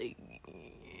 but, like,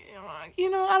 I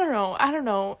don't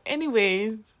know.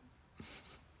 Anyways,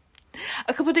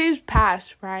 a couple days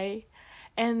pass, right?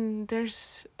 And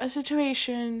there's a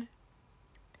situation,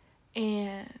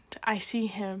 and I see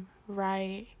him,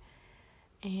 right?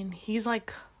 And he's,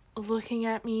 like, looking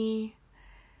at me,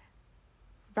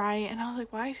 right? And I was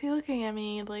like, why is he looking at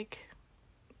me? Like,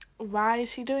 why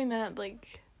is he doing that?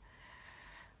 Like,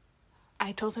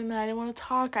 I told him that I didn't want to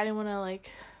talk. I didn't want to,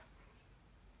 like,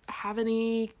 have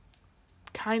any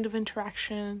kind of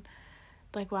interaction.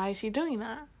 Like, why is he doing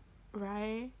that?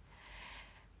 Right?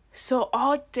 So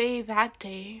all day that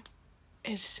day,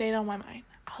 it stayed on my mind.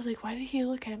 I was like, why did he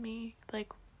look at me?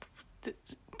 Like,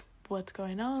 what's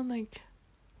going on? Like,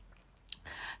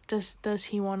 does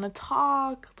he want to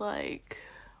talk? Like,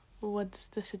 what's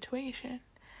the situation?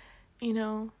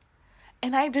 And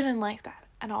I didn't like that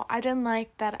at all. I didn't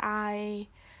like that I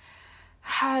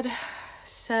had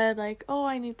said, like, oh,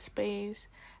 I need space,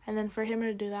 and then for him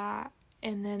to do that,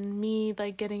 and then me,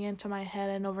 like, getting into my head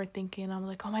and overthinking. I'm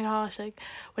like, oh my gosh, like,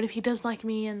 what if he does like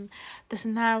me and this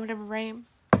and that, whatever, right?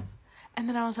 And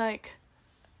then I was like,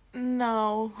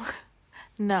 no.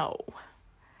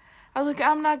 I was like,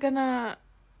 I'm not gonna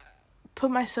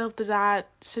put myself through that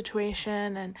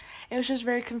situation, and it was just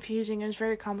very confusing. It was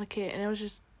very complicated, and it was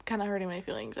just kind of hurting my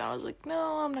feelings. And I was like,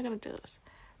 no, I'm not gonna do this,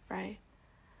 right?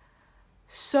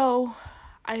 So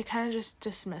I kind of just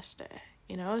dismissed it.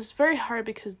 It was very hard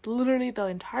because literally the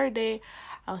entire day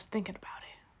I was thinking about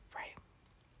it, right?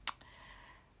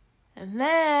 And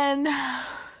then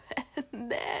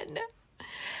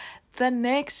the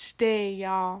next day,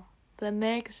 y'all,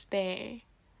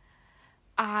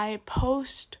 I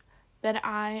post that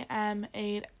I am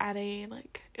at a,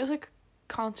 like, it was like a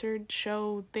concert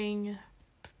show thing.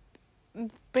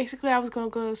 Basically, I was going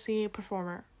to go see a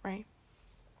performer, right?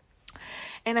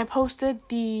 And I posted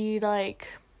the, like,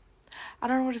 I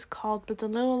don't know what it's called, but the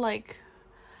little, like,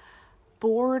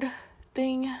 board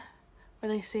thing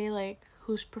where they say, like,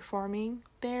 who's performing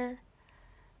there.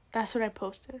 That's what I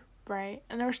posted, right?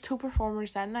 And there was 2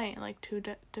 performers that night, like, 2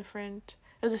 different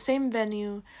It was the same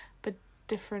venue, but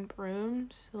different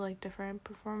rooms, like different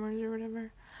performers or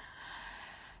whatever.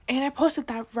 And I posted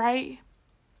that, right?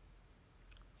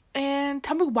 And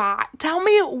tell me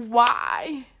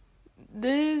why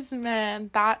this man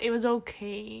thought it was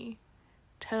okay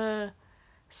to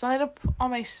slide up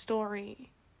on my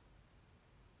story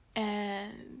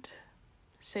and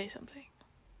say something.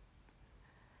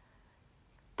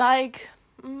 Like,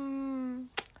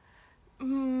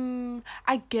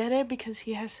 I get it, because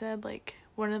he had said, like,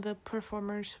 one of the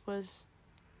performers was,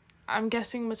 I'm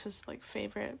guessing, was his, like,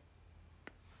 favorite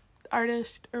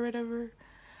artist or whatever.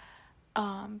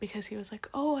 Because he was like,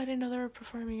 oh, I didn't know they were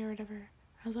performing or whatever.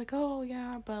 I was like, oh,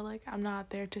 yeah, but, like, I'm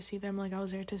not there to see them. Like, I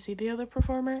was there to see the other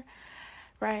performer,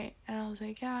 right? And I was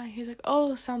like, yeah. He's like,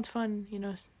 oh, sounds fun, you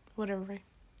know, whatever, right?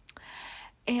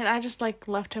 And I just, like,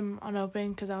 left him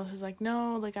unopened, because I was just like,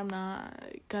 no, like, I'm not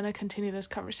gonna continue this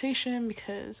conversation,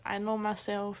 because I know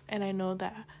myself, and I know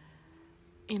that,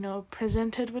 you know,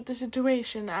 presented with the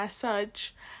situation as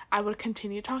such, I would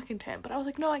continue talking to him. But I was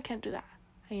like, no, I can't do that.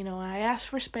 You know, I asked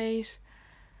for space.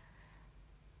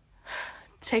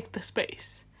 Take the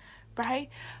space, right?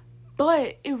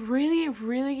 But it really,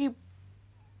 really,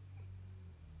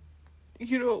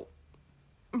 you know,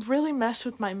 really messed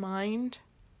with my mind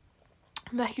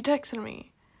that he texted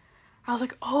me. I was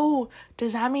like, oh,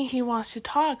 does that mean he wants to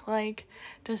talk? Like,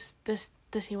 does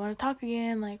he want to talk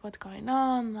again? Like, what's going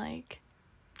on? Like,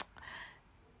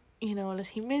 you know, does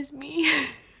he miss me?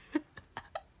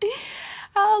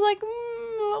 I was like,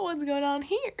 what's going on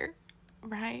here?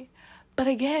 Right? But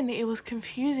again, it was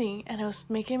confusing, and it was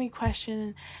making me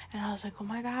question, and I was like, oh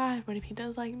my God, what if he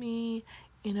does like me?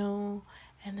 You know,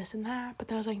 and this and that. But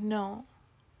then I was like, no,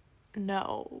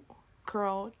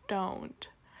 girl, don't.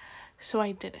 So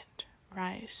I didn't,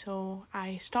 right? So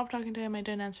I stopped talking to him. I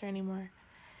didn't answer anymore.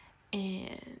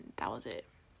 And that was it,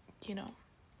 you know.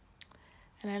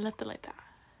 And I left it like that.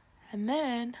 And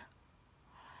then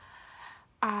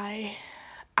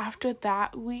after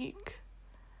that week,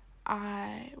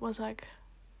 I was like,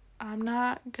 I'm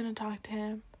not gonna talk to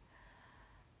him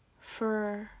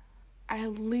for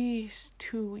at least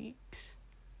 2 weeks,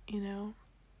 you know?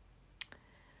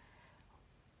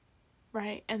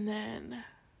 Right? And then,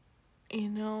 you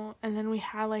know, and then we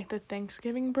had, like, the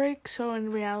Thanksgiving break, so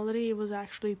in reality, it was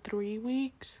actually 3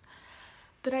 weeks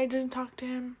that I didn't talk to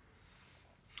him.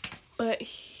 But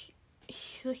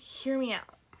like, hear me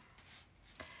out.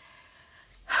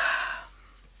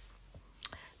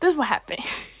 This is what happened.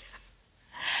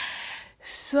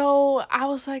 So I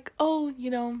was like, oh,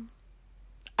 you know,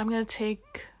 I'm gonna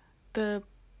take the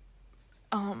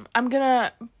I'm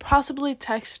gonna possibly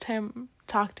text him,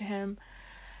 talk to him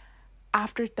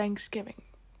after Thanksgiving,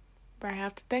 right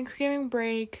after Thanksgiving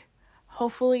break.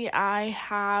 Hopefully I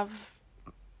have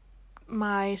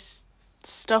my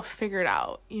stuff figured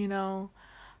out, you know,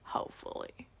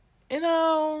 hopefully, you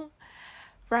know,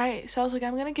 right? So I was like,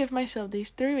 I'm gonna give myself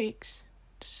these 3 weeks,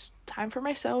 just time for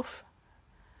myself,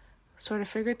 sort of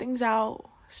figure things out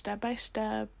step by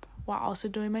step while also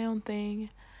doing my own thing,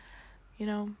 you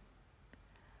know.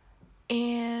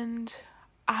 And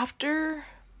after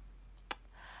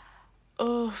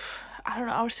I don't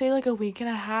know, I would say like a week and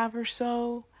a half or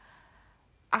so,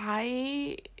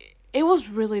 it was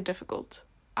really difficult,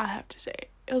 I have to say.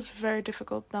 It was very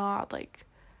difficult not, like,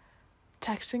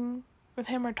 texting with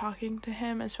him or talking to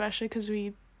him, especially because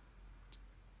we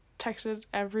texted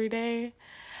every day.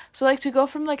 So, like, to go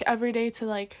from, like, every day to,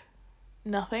 like,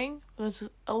 nothing was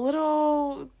a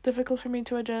little difficult for me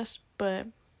to adjust, but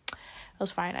it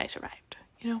was fine. I survived,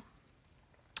 you know?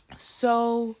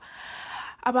 So,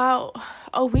 about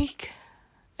a week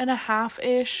and a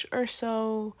half-ish or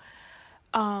so,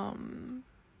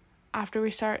 after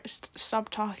we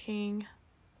stopped talking,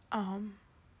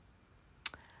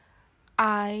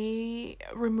 I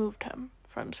removed him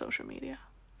from social media,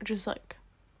 which is, like,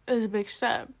 it was a big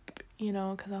step, you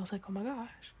know, because I was like, oh my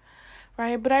gosh,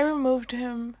 right? But I removed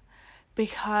him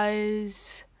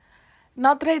because,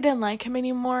 not that I didn't like him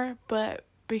anymore, but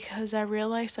because I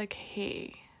realized, like,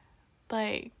 hey,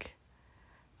 like,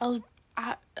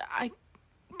 I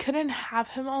couldn't have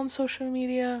him on social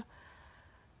media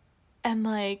and,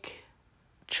 like,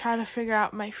 try to figure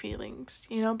out my feelings,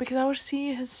 you know, because I would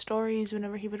see his stories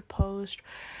whenever he would post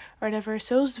or whatever,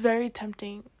 so it was very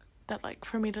tempting that, like,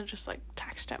 for me to just, like,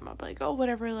 text him up, like, oh,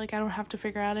 whatever, like, I don't have to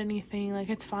figure out anything, like,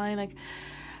 it's fine, like,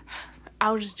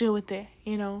 I'll just deal with it,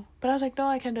 you know. But I was like, no,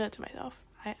 I can't do that to myself.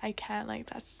 I can't, like,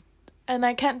 and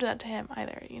I can't do that to him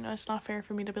either, you know. It's not fair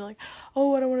for me to be like,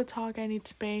 oh, I don't want to talk, I need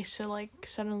space, so, like,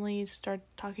 suddenly start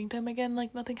talking to him again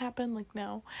like nothing happened, like,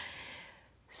 no.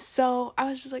 So I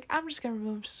was just like, I'm just gonna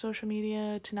remove social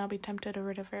media to not be tempted or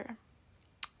whatever,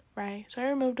 right? So I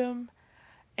removed them,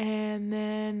 and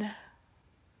then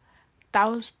that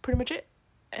was pretty much it.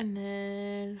 And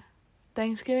then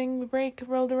Thanksgiving break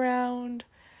rolled around,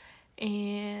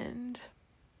 and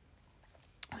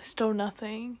still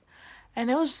nothing. And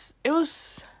it was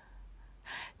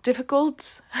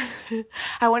difficult.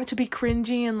 I wanted to be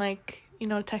cringy and like,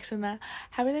 texting that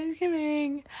Happy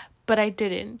Thanksgiving, but I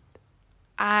didn't.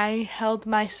 I held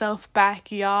myself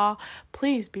back, y'all.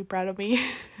 Please be proud of me.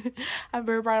 I'm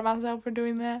very proud of myself for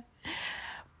doing that.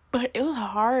 But it was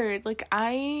hard. Like,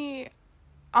 I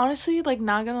honestly, like,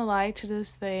 not gonna lie, to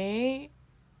this day,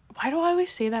 why do I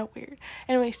always say that weird?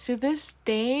 Anyways, to this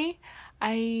day,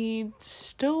 I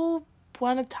still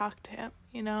want to talk to him,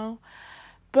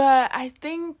 But I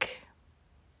think,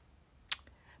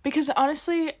 because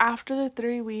honestly, after the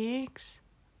 3 weeks,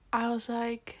 I was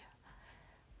like,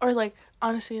 or like,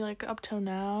 honestly, like, up till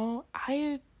now,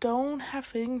 I don't have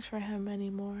feelings for him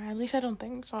anymore. At least I don't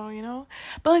think so,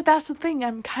 But like, that's the thing.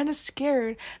 I'm kind of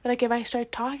scared that like, if I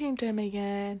start talking to him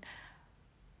again,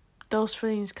 those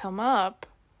feelings come up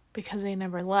because they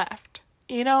never left.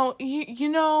 You know,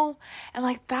 and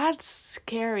like, that's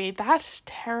scary. That's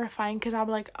terrifying, because I'm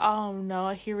like, oh no,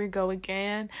 here we go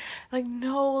again. Like,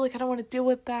 no, like, I don't want to deal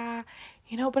with that,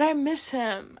 but I miss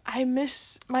him. I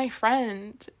miss my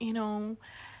friend,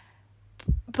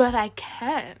 but I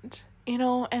can't,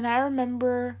 and I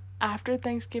remember after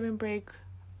Thanksgiving break,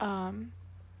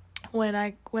 when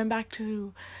I went back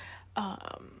to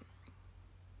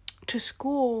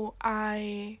school,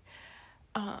 I,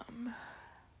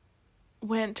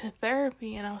 went to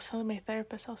therapy, and I was telling my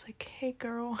therapist, I was like, hey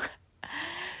girl,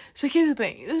 so here's the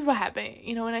thing, this is what happened,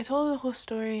 and I told her the whole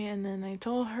story, and then I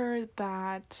told her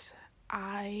that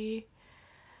I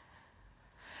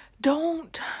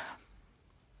don't,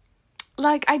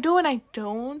 like, I do and I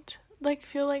don't, like,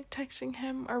 feel like texting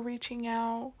him or reaching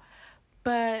out,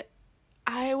 but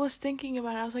I was thinking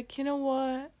about it, I was like, you know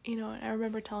what, and I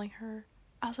remember telling her,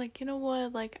 I was like, you know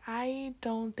what, like, I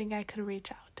don't think I could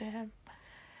reach out to him,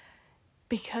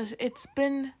 because it's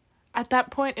been, at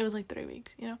that point, it was like 3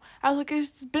 weeks, I was like,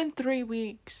 it's been 3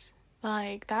 weeks,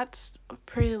 like, that's a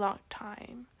pretty long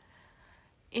time,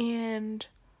 and,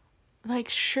 like,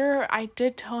 sure, I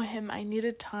did tell him I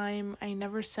needed time, I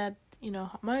never said,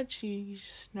 how much, you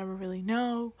just never really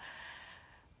know,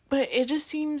 but it just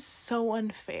seems so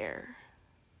unfair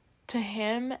to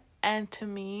him and to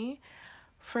me,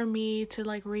 for me to,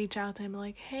 like, reach out to him,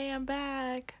 like, hey, I'm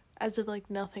back, as if, like,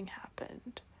 nothing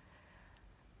happened.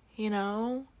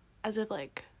 As if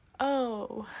like,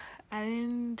 oh, I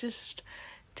didn't just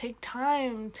take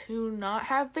time to not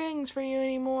have feelings for you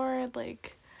anymore.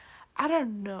 Like, I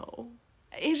don't know.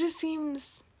 It just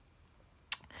seems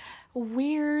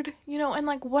weird, and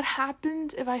like, what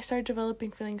happens if I start developing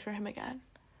feelings for him again?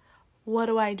 What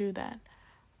do I do then?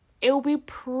 It will be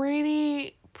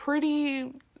pretty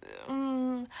rude.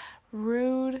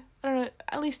 I don't know,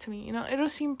 at least to me, it'll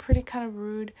seem pretty kind of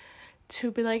rude to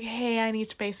be like, hey, I need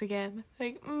space again.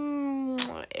 Like,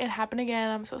 it happened again,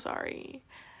 I'm so sorry.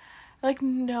 Like,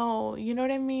 no, you know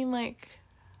what I mean? Like,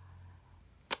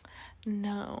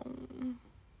 no.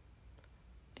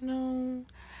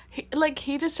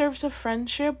 He deserves a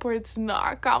friendship where it's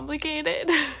not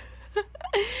complicated.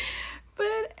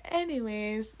 But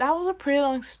anyways, that was a pretty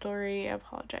long story. I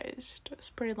apologize. It was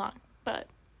pretty long. But,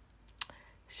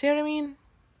 see what I mean?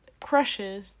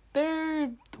 Crushes,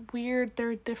 they're weird,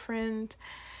 they're different,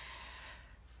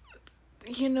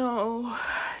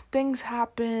 things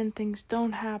happen, things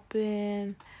don't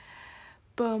happen,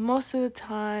 but most of the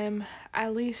time,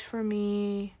 at least for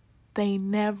me, they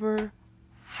never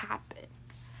happen.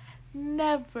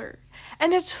 Never.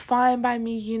 And it's fine by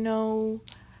me,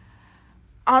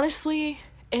 honestly,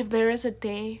 if there is a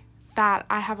day that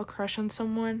I have a crush on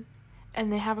someone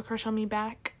and they have a crush on me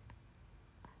back,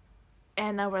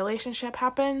 and a relationship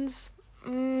happens,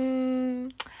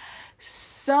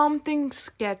 something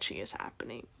sketchy is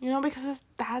happening, because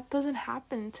that doesn't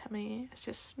happen to me. It's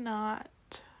just not,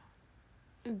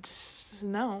 just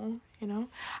no,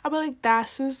 I'll be like,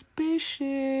 that's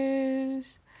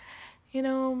suspicious,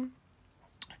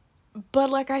 but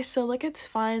like I said, like, it's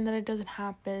fine that it doesn't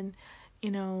happen,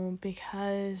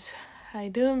 because I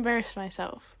do embarrass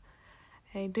myself.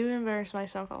 I do embarrass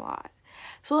myself a lot.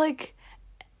 So, like,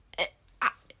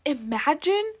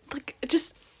 imagine, like,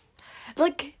 just,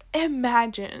 like,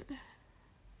 imagine,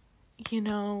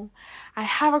 I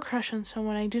have a crush on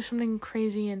someone, I do something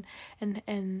crazy and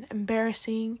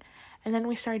embarrassing, and then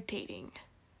we start dating.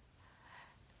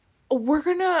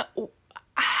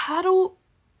 How do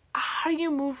you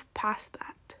move past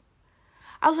that?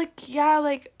 I was like, yeah,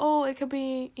 like, oh, it could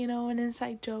be, you know, an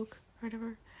inside joke or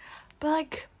whatever. But,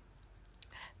 like,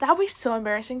 that would be so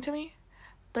embarrassing to me.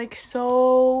 Like,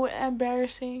 so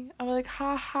embarrassing. I was like,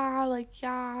 haha, like,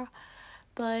 yeah.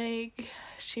 Like,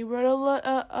 she wrote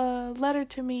a letter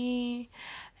to me,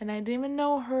 and I didn't even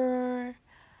know her.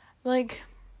 Like,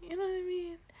 you know what I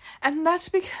mean? And that's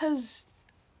because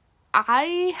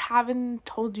I haven't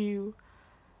told you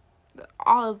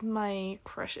all of my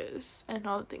crushes and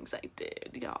all the things I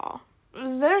did, y'all.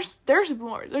 There's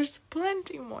more. There's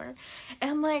plenty more.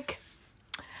 And, like,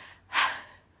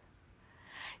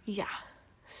 yeah.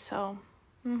 So,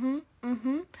 and,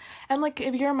 like,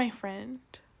 if you're my friend,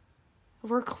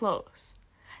 we're close.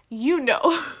 You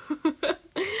know.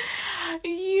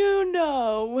 You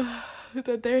know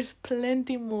that there's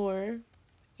plenty more.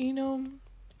 You know?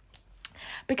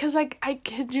 Because, like, I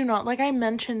kid you not, like I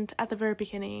mentioned at the very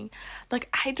beginning, like,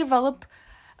 I develop,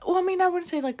 well, I mean, I wouldn't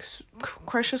say, like,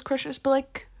 crushes, but,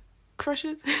 like,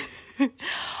 crushes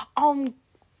on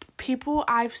people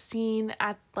I've seen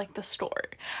at, like, the store.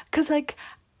 Because, like,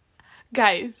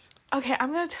 guys, okay,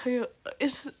 I'm gonna tell you,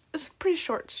 it's a pretty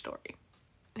short story.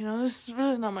 You know, there's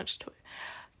really not much to it.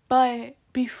 But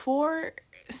before,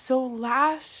 so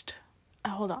last,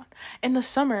 hold on, in the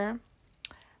summer,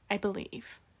 I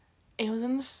believe, it was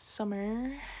in the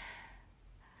summer.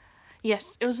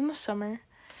 Yes, it was in the summer.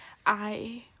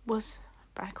 I was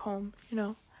back home, you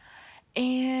know,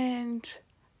 and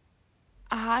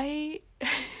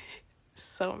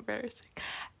so embarrassing.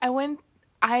 I went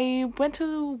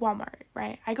to Walmart,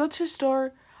 right? I go to the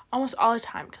store almost all the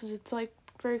time because it's, like,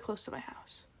 very close to my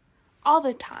house. All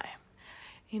the time,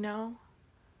 you know?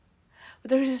 But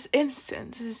there was this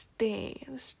instance, this day,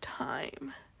 this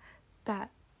time,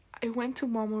 that I went to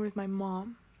Walmart with my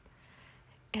mom,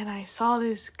 and I saw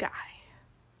this guy,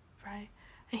 right?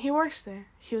 And he works there.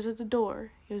 He was at the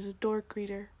door. He was a door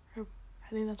greeter, or I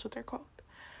think that's what they're called,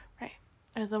 right?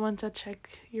 Or the ones that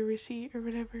check your receipt or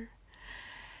whatever.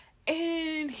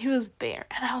 And he was there,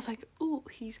 and I was like, ooh,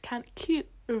 he's kind of cute,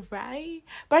 right?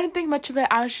 But I didn't think much of it.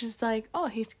 I was just like, oh,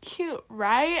 he's cute,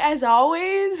 right? As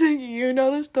always, you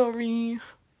know the story.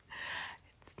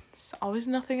 It's always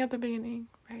nothing at the beginning,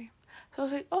 right? So I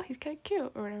was like, oh, he's kind of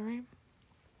cute, or whatever.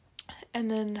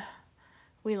 And then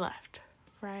we left,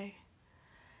 right?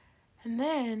 And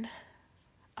then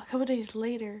a couple days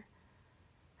later,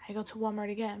 I go to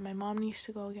Walmart again. My mom needs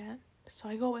to go again. So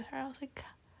I go with her. I was like,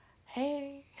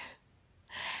 hey.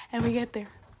 And we get there.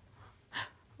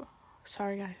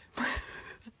 Sorry, guys.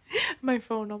 My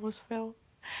phone almost fell.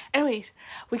 Anyways,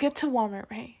 we get to Walmart,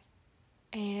 right?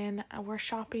 And we're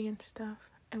shopping and stuff.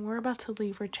 And we're about to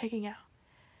leave. We're checking out.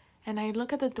 And I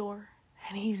look at the door.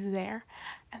 And he's there.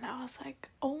 And I was like,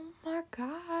 oh my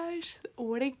gosh.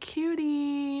 What a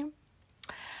cutie.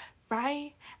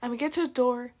 Right? And we get to the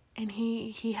door. And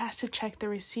he has to check the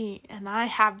receipt. And I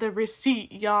have the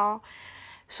receipt, y'all.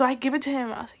 So I give it to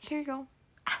him. I was like, here you go.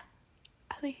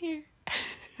 I was like, here.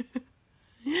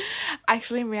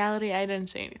 Actually, in reality, I didn't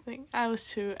say anything. I was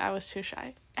too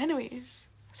shy. Anyways,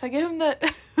 so I gave him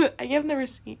the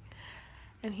receipt.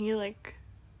 And he, like,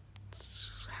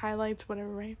 highlights whatever,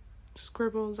 right?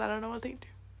 Scribbles, I don't know what they do.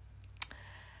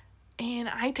 And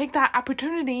I take that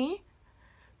opportunity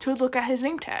to look at his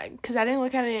name tag. Because I didn't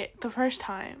look at it the first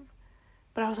time.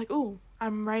 But I was like, ooh,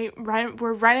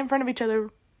 we're right in front of each other.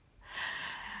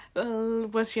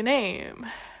 What's your name?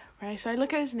 Right, so I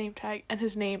look at his name tag, and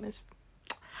his name is,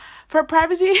 for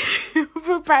privacy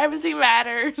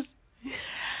matters,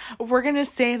 we're gonna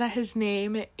say that his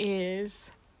name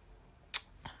is,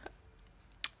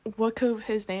 what could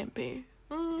his name be?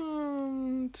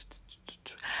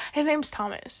 His name's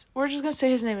Thomas. We're just gonna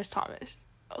say his name is Thomas,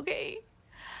 okay?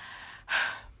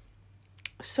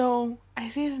 So, I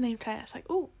see his name tag, it's like,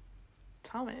 ooh,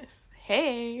 Thomas,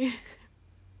 hey,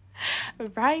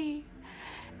 right?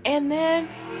 And then,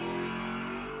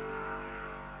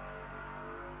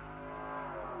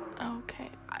 okay,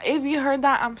 if you heard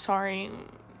that, I'm sorry.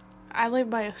 I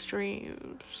live by a street.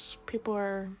 People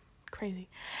are crazy.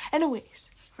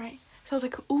 Anyways, right? So I was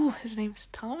like, ooh, his name's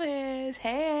Thomas.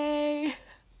 Hey.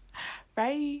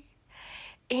 Right?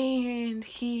 And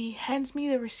he hands me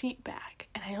the receipt back.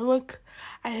 And I look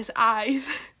at his eyes.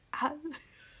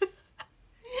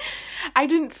 I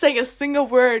didn't say a single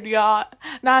word, y'all.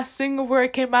 Not a single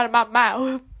word came out of my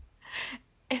mouth.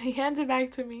 And he hands it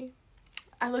back to me.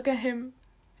 I look at him.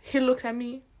 He looks at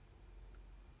me.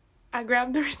 I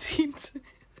grab the receipts. And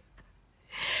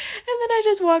then I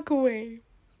just walk away.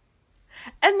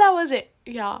 And that was it,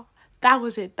 y'all. That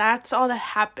was it. That's all that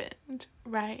happened,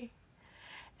 right?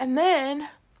 And then,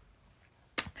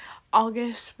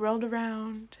 August rolled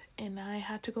around and I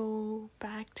had to go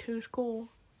back to school,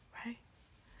 right?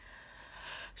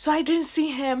 So I didn't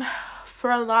see him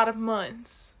for a lot of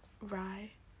months,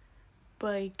 right?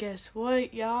 But guess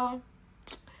what, y'all?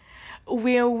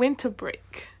 We're winter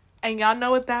break. And y'all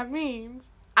know what that means.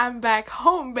 I'm back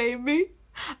home, baby.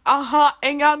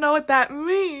 And y'all know what that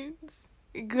means.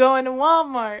 Going to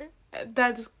Walmart.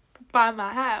 That's by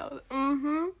my house.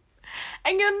 And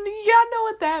y'all know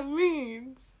what that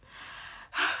means.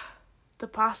 The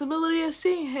possibility of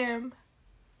seeing him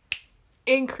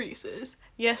increases.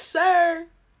 Yes, sir.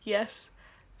 Yes,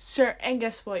 sir. And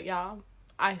guess what, y'all?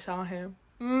 I saw him.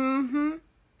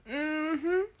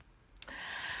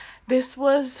 This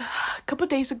was a couple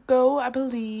days ago, I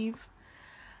believe.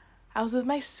 I was with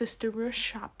my sister. We were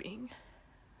shopping.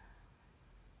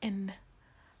 And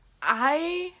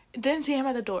I didn't see him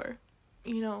at the door,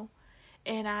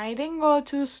 And I didn't go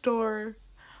to the store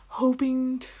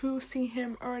hoping to see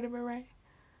him or whatever, right?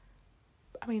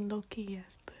 I mean, low-key,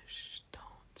 yes, but don't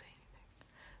say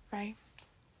anything, right?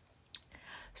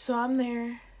 So I'm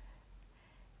there,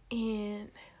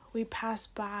 and we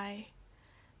passed by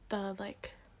the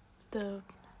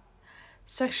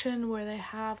section where they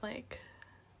have,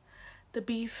 the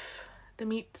beef, the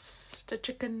meats, the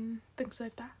chicken, things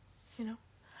like that,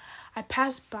 I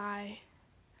passed by,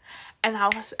 and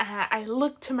I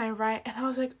looked to my right, and I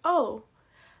was like, oh,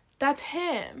 that's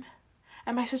him.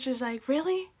 And my sister's like,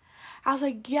 really? I was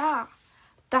like, yeah,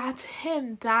 that's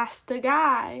him. That's the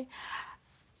guy.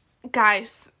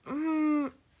 Guys,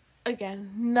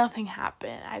 again, nothing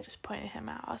happened. I just pointed him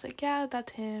out. I was like, yeah,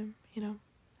 that's him,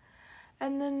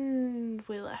 And then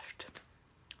we left.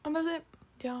 And that was it,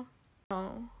 y'all.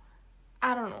 No,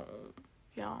 I don't know,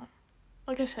 y'all.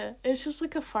 Like I said, it's just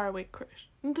like a faraway crush.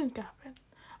 Nothing's gonna happen.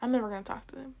 I'm never gonna talk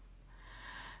to him.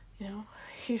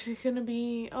 He's gonna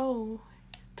be,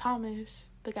 Thomas,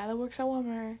 the guy that works at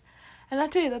Walmart. And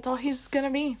that's it. That's all he's gonna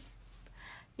be.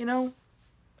 And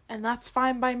that's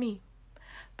fine by me.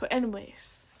 But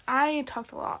anyways, I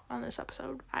talked a lot on this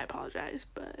episode. I apologize.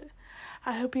 But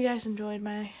I hope you guys enjoyed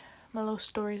my little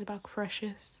stories about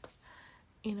crushes.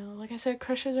 Like I said,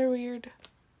 crushes are weird.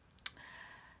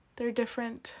 They're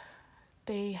different.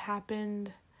 They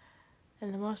happened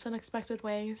in the most unexpected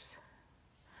ways.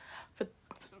 For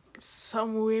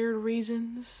some weird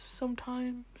reasons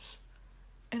sometimes.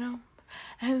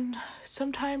 And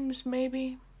sometimes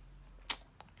maybe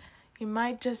you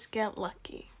might just get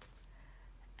lucky.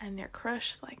 And your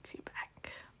crush likes you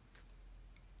back.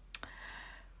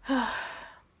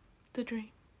 The dream.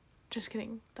 Just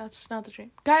kidding. That's not the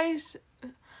dream. Guys,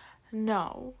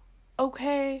 no.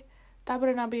 Okay? That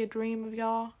better not be a dream of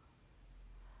y'all.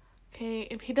 Okay?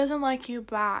 If he doesn't like you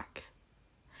back,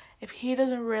 if he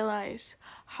doesn't realize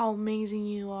how amazing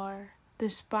you are,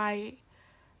 despite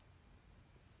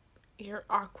your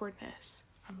awkwardness,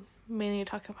 I'm mainly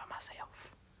talking about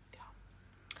myself. Yeah.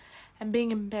 And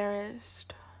being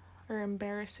embarrassed, or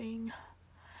embarrassing,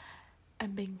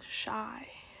 and being shy,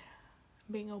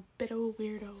 being a bit of a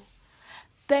weirdo,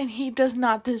 then he does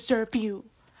not deserve you,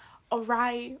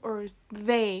 alright? Or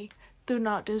they do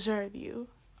not deserve you,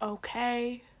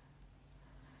 okay?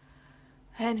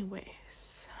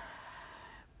 Anyways,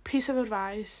 piece of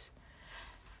advice: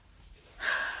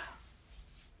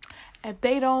 if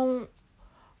they don't,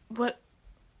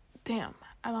 damn,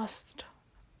 I lost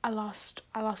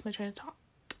my train of thought.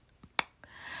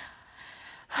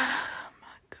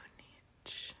 My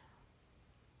goodness.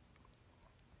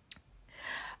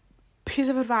 Piece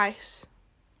of advice: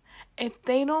 if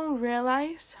they don't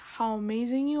realize how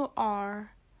amazing you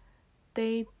are,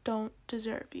 they don't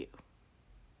deserve you.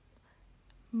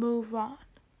 Move on.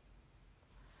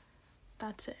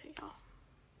 That's it, y'all.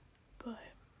 But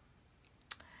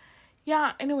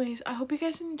yeah, anyways, I hope you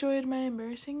guys enjoyed my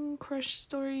embarrassing crush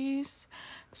stories.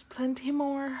 There's plenty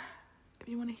more. If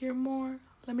you want to hear more,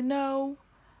 let me know.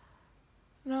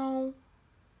 But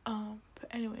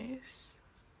anyways,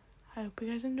 I hope you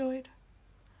guys enjoyed.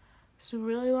 It's a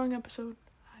really long episode.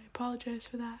 I apologize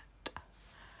for that.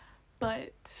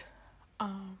 But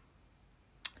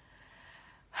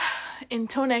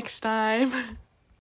until next time.